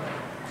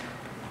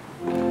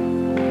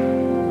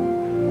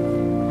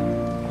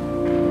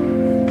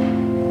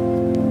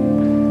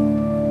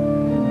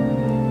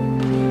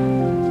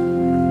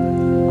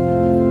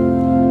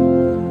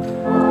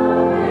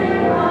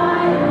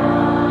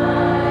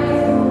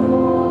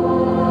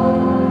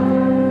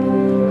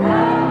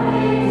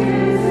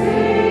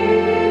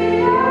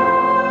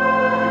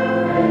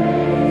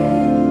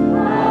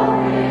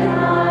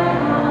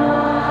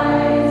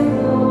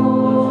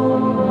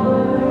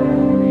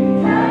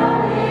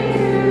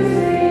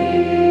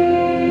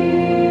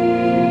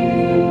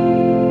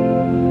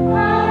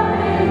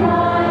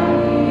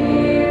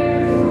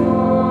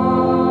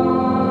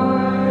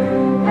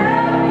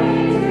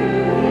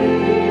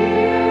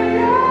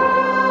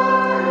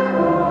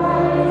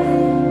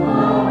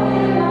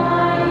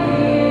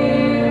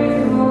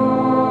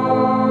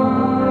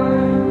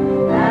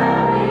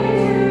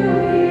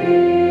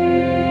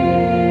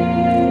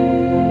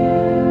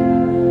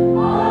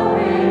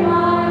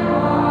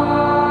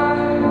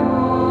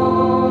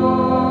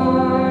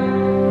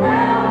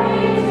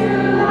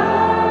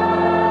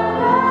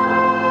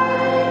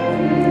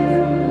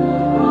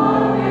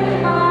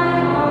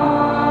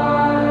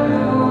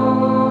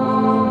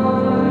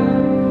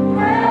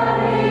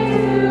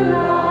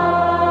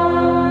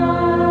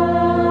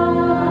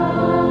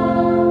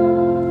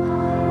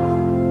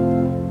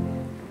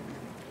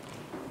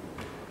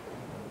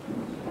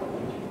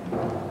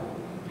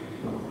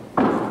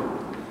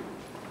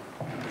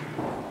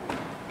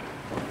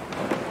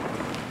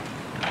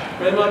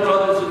 Pray, my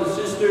brothers and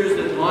sisters,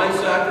 that my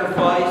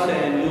sacrifice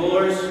and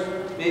yours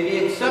may be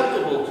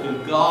acceptable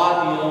to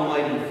God, the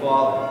Almighty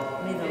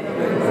Father. May the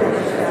Lord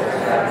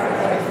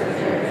sacrifice of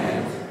their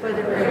hands for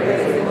the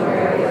praise and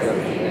glory of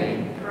his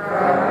name, for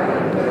our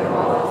and good of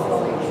all his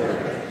holy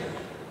church.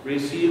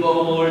 Receive, O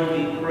Lord,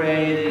 we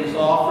pray, these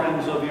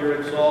offerings of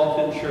your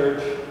exalted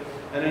church,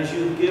 and as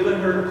you've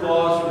given her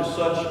cause for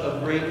such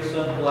a great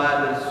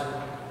gladness,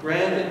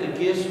 grant that the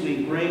gifts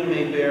we bring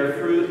may bear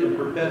fruit in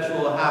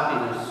perpetual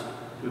happiness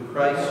through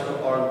Christ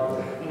our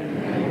Lord.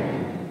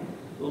 Amen.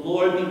 The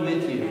Lord be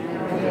with you.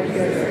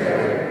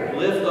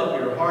 Lift up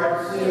your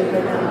hearts.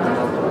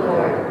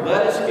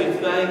 Let us give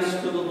thanks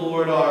to the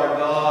Lord our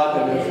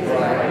God. It is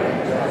right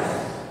and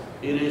just.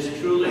 It is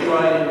truly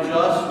right and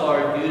just,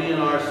 our duty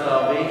and our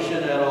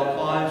salvation at all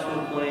times to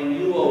proclaim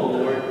you, O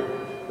Lord,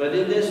 but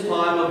in this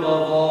time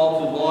above all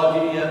to laud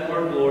you yet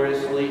more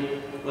gloriously,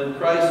 when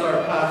Christ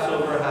our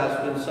Passover has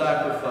been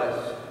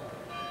sacrificed.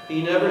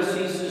 He never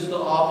ceases to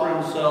offer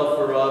himself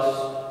for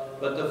us,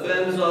 but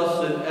defends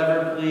us and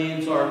ever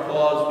pleads our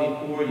cause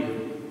before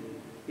you.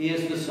 He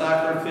is the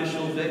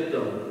sacrificial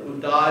victim who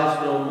dies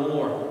no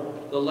more,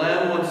 the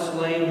Lamb once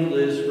slain who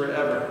lives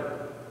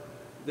forever.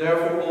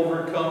 Therefore,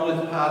 overcome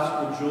with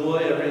paschal joy,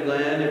 every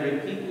land, every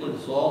people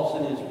exalts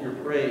in your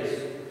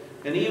praise.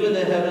 And even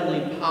the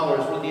heavenly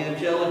powers with the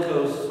angelic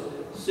hosts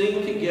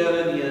sing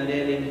together the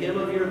unending hymn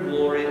of your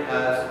glory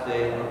as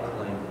they acclaim.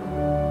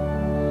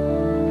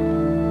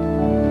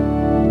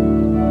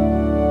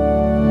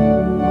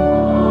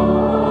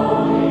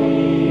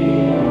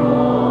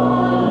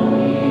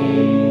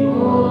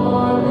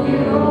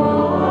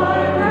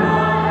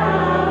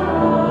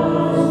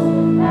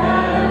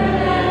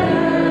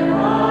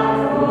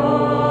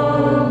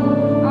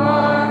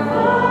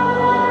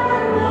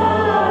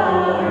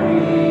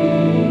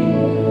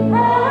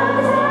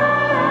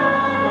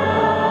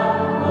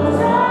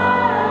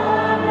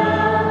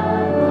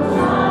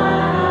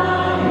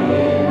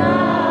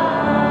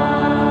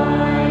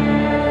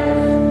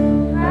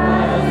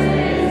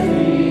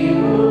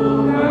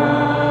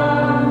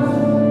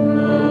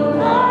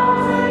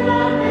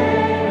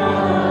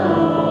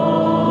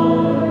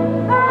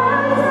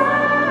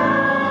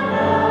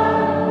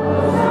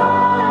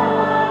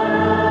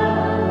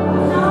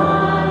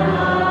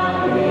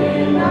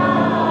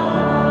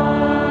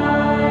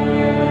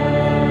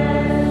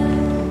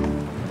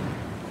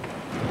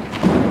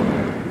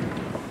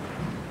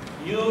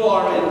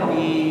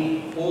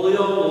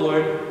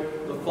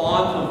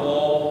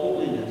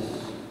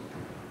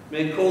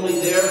 Make holy,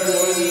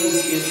 therefore,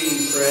 these gifts, we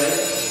pray,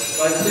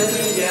 by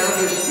sending down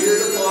your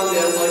Spirit upon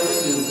them like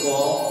a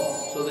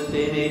dewfall, so that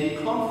they may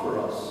become for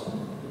us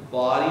the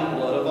body and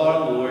blood of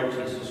our Lord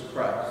Jesus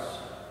Christ.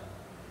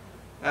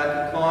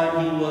 At the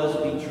time he was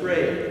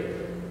betrayed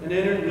and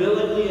entered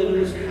willingly into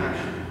his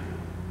passion,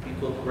 he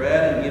took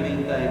bread and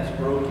giving thanks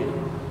broke it,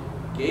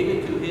 gave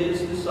it to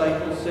his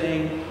disciples,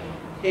 saying,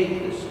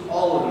 "Take this,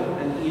 all of you,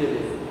 and eat of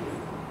it,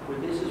 for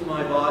this is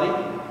my body,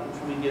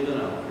 which will be given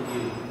up for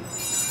you."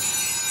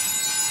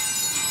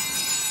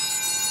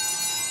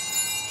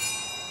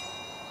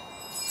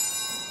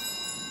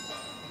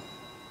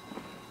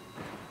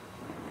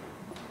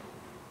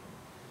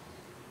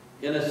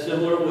 In a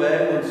similar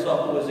way, when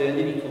supper was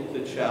ended, he took the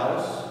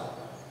chalice,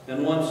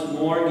 and once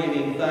more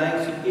giving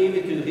thanks, he gave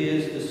it to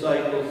his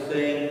disciples,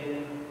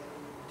 saying,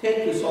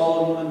 "Take this,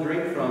 all of you, and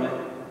drink from it,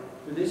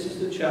 for this is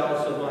the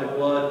chalice of my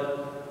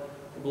blood,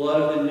 the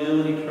blood of the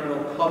new and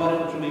eternal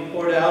covenant, which will be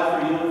poured out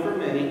for you and for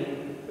many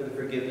for the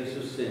forgiveness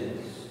of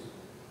sins.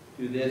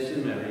 Do this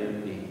in memory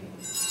of me."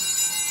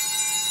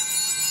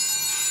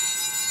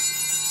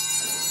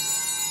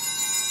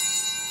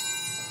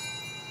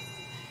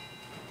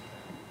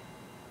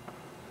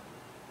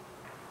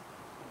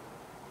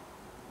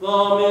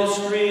 The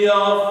mystery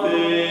of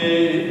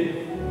faith.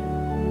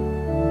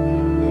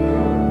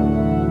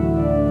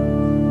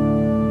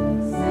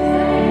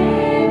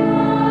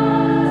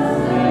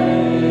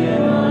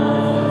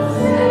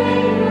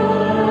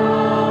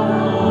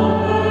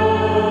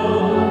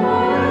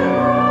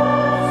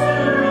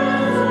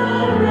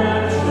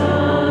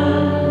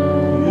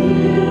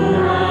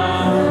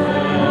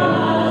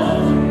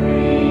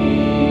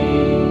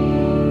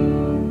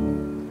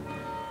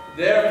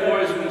 Therefore,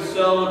 as we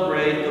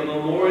celebrate the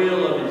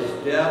memorial of his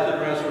death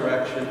and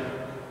resurrection,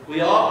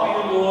 we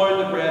offer you, Lord,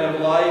 the bread of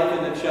life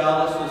and the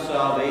chalice of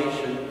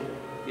salvation,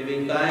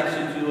 giving thanks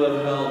that you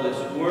have held us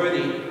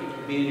worthy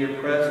to be in your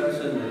presence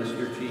and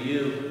minister to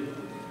you.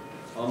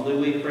 Humbly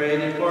we pray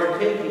that,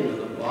 partaking of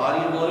the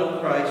body and blood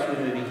of Christ,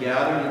 we may be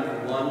gathered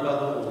into one by the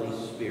Holy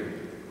Spirit.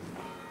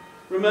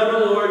 Remember,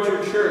 Lord,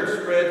 your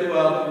church spread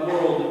throughout the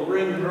world, and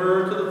bring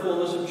her to the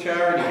fullness of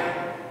charity,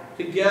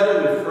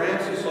 together with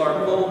Francis,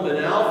 our Pope, and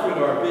Alfred,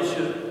 our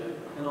Bishop,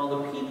 and all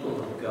the people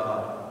of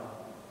God.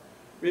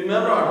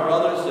 Remember our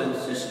brothers and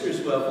sisters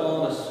who have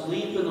fallen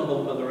asleep in the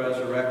hope of the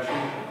resurrection,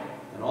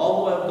 and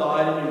all who have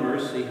died in your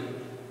mercy.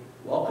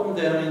 Welcome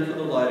them into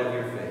the light of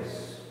your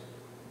face.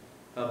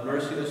 Have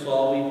mercy on us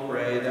all, we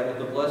pray, that with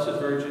the Blessed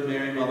Virgin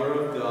Mary, Mother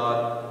of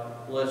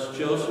God, blessed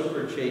Joseph,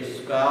 her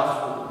chaste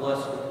spouse, with the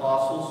blessed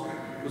apostles,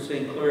 with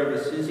St. Clare of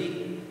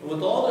Assisi, and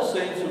with all the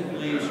saints who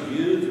please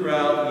you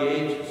throughout the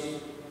ages,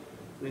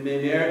 we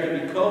may merit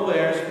to be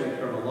co-heirs to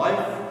eternal life,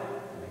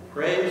 and we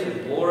praise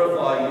and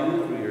glorify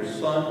you through your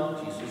Son,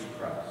 Jesus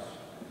Christ.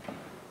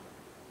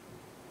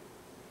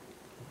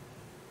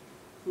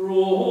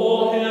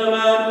 Through him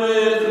and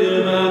with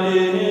him and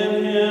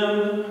in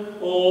him,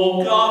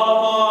 O God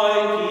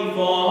Almighty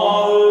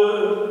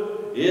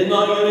Father, in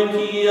the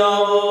unity of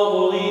the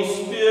Holy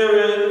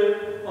Spirit,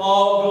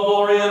 all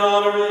glory and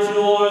honor is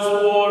yours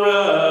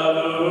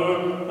forever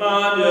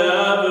and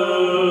ever.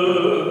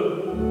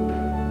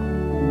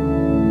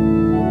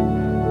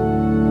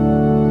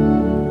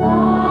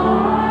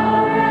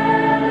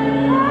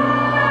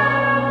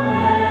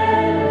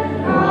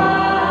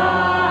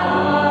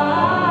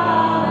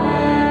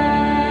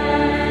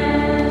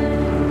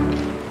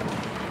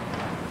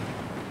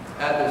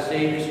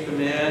 Savior's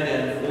command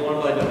and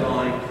formed by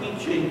divine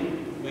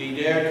teaching, we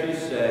dare to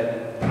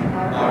say,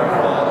 Our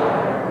Father,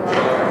 who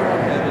art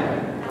in heaven,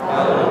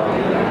 hallowed be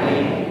thy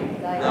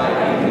name. Thy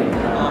kingdom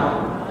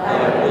come, thy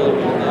will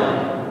be done,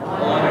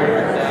 on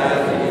earth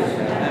as it is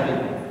in heaven.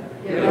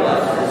 Give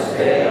us this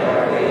day our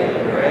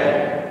daily bread,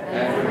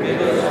 and forgive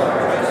us our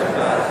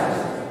trespasses,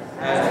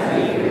 as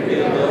we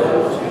forgive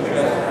those who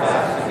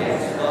trespass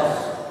against us.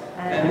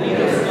 And lead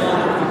us not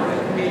into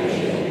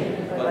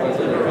temptation, but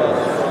deliver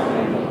us from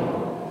evil.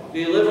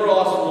 Deliver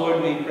us, Lord,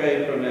 we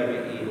pray, from every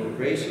evil.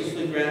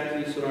 Graciously grant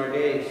peace in our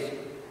days.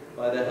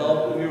 By the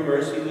help of your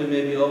mercy, we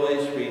may be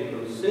always free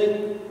from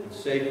sin and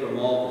safe from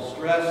all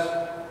distress,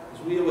 as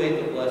we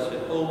await the blessed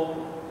hope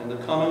and the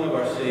coming of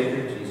our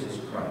Savior, Jesus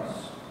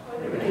Christ.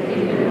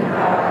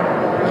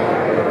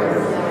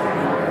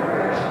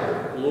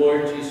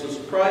 Lord Jesus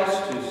Christ,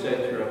 who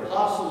said to your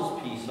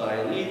apostles, "Peace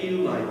I leave you,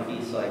 my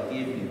peace I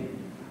give you,"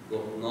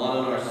 look not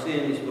on our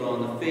sins, but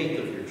on the faith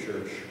of your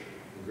church.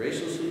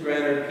 Graciously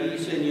grant her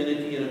peace and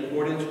unity in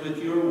accordance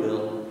with your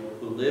will,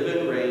 who live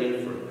and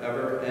reign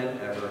forever and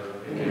ever.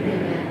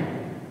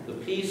 Amen. The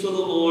peace of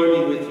the Lord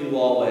be with you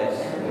always.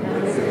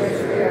 And with your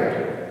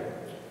spirit.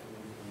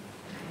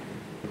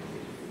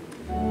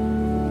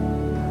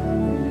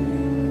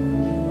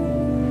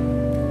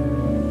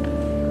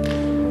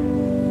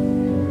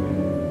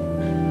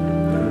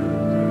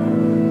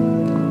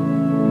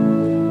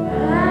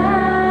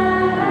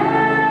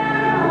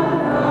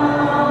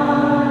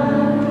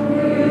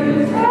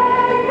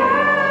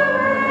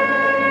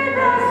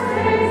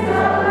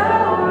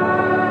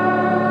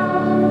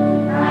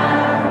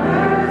 Have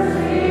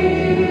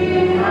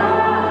mercy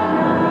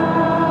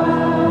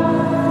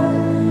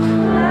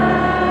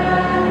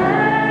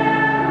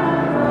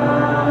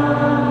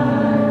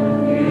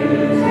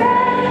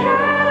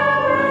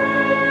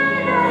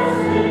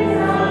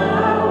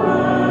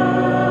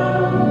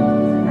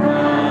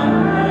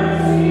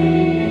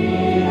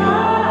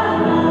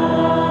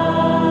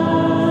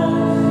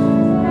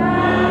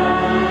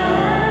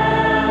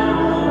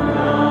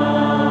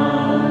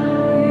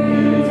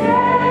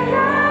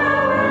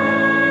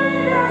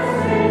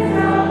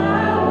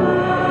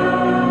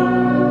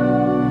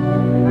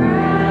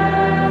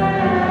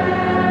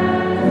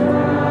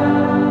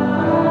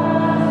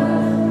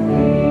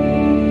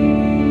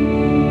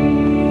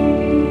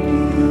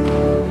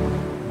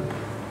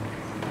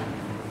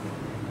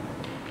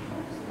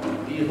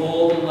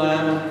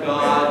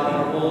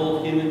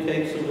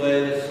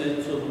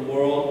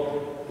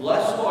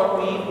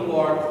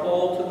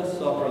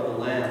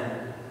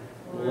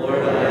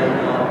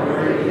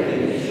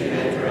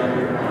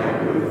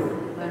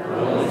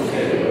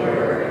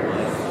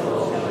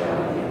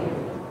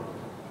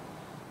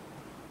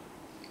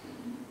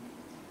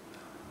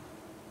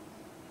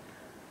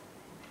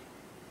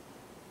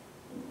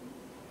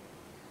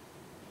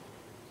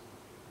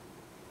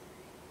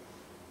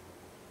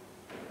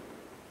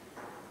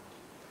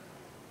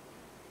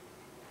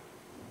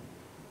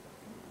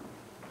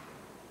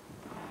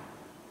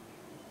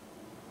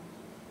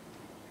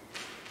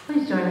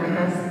Please join with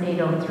us,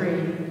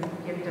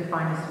 803, Gift of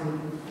Finest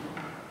Wheat.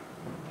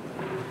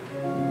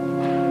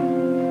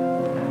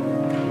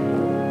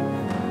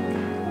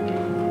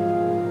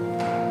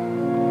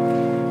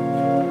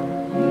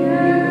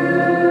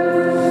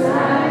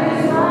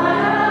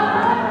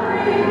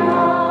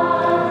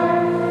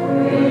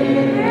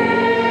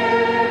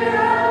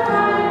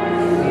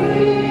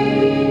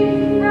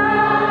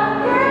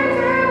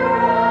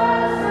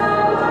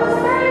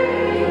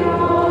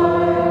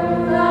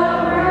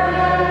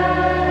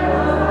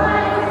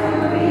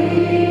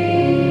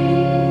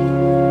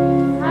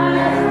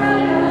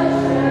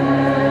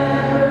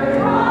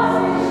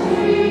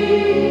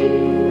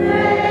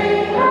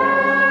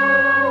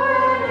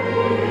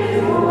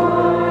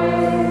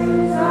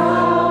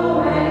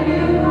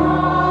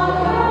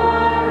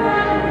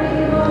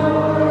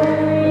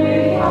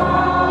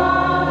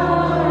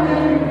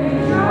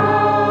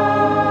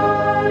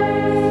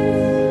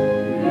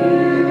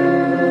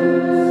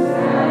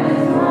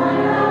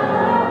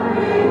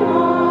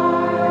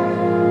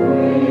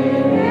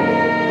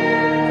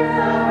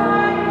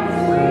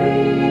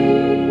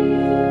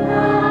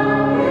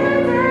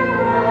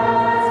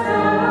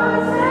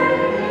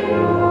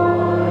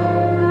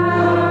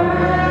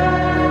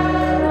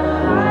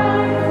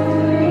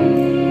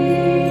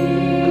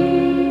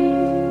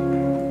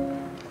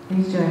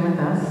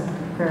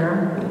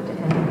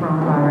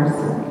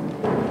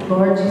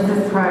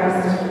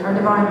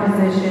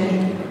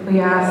 We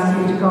ask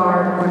you to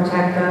guard and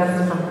protect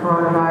us from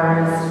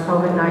coronavirus,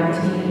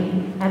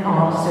 COVID-19, and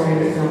all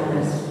serious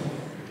illness.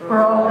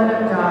 For all that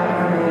have died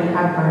from it,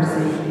 have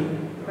mercy.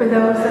 For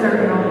those that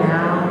are ill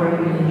now,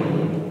 bring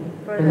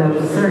healing. For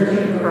those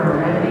searching for a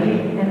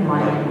remedy,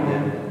 enlighten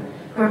them.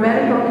 For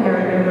medical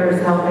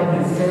caregivers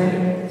helping the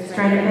sick,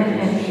 strengthen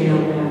and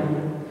shield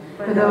them.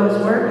 For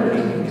those working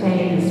to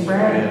contain the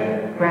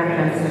spread, grant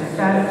them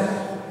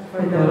success.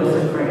 For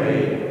those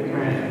afraid,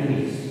 grant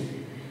peace.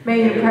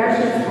 May your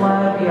precious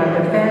blood be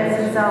our defense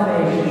and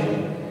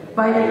salvation.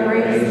 By your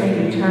grace,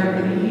 may you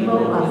turn the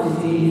evil of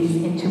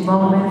disease into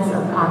moments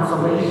of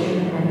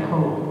consolation and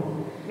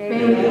hope.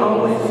 May we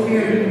always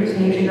fear the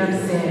contagion of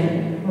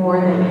sin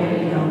more than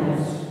any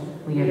illness.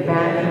 We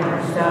abandon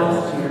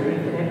ourselves to your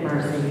infinite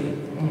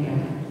mercy.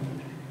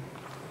 Amen.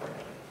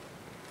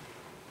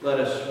 Let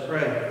us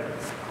pray.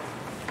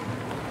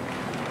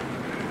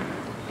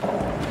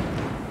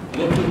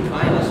 Look with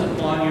kindness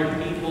upon your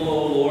people,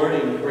 O Lord,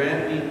 and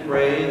grant, we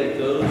pray, that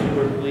those who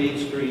are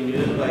pleased to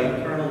renew by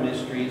eternal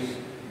mysteries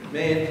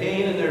may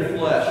attain in their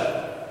flesh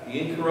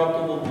the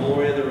incorruptible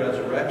glory of the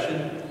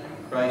resurrection,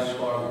 Christ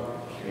our Lord.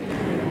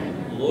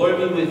 Amen. The Lord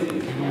be with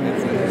you.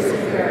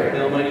 May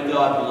Almighty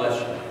God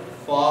bless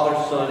you, Father,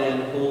 Son,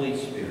 and Holy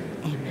Spirit.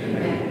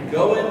 Amen.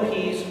 Go in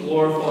peace,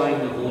 glorifying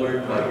the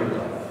Lord by your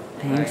life.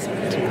 Thanks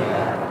be to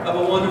God. Have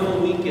a wonderful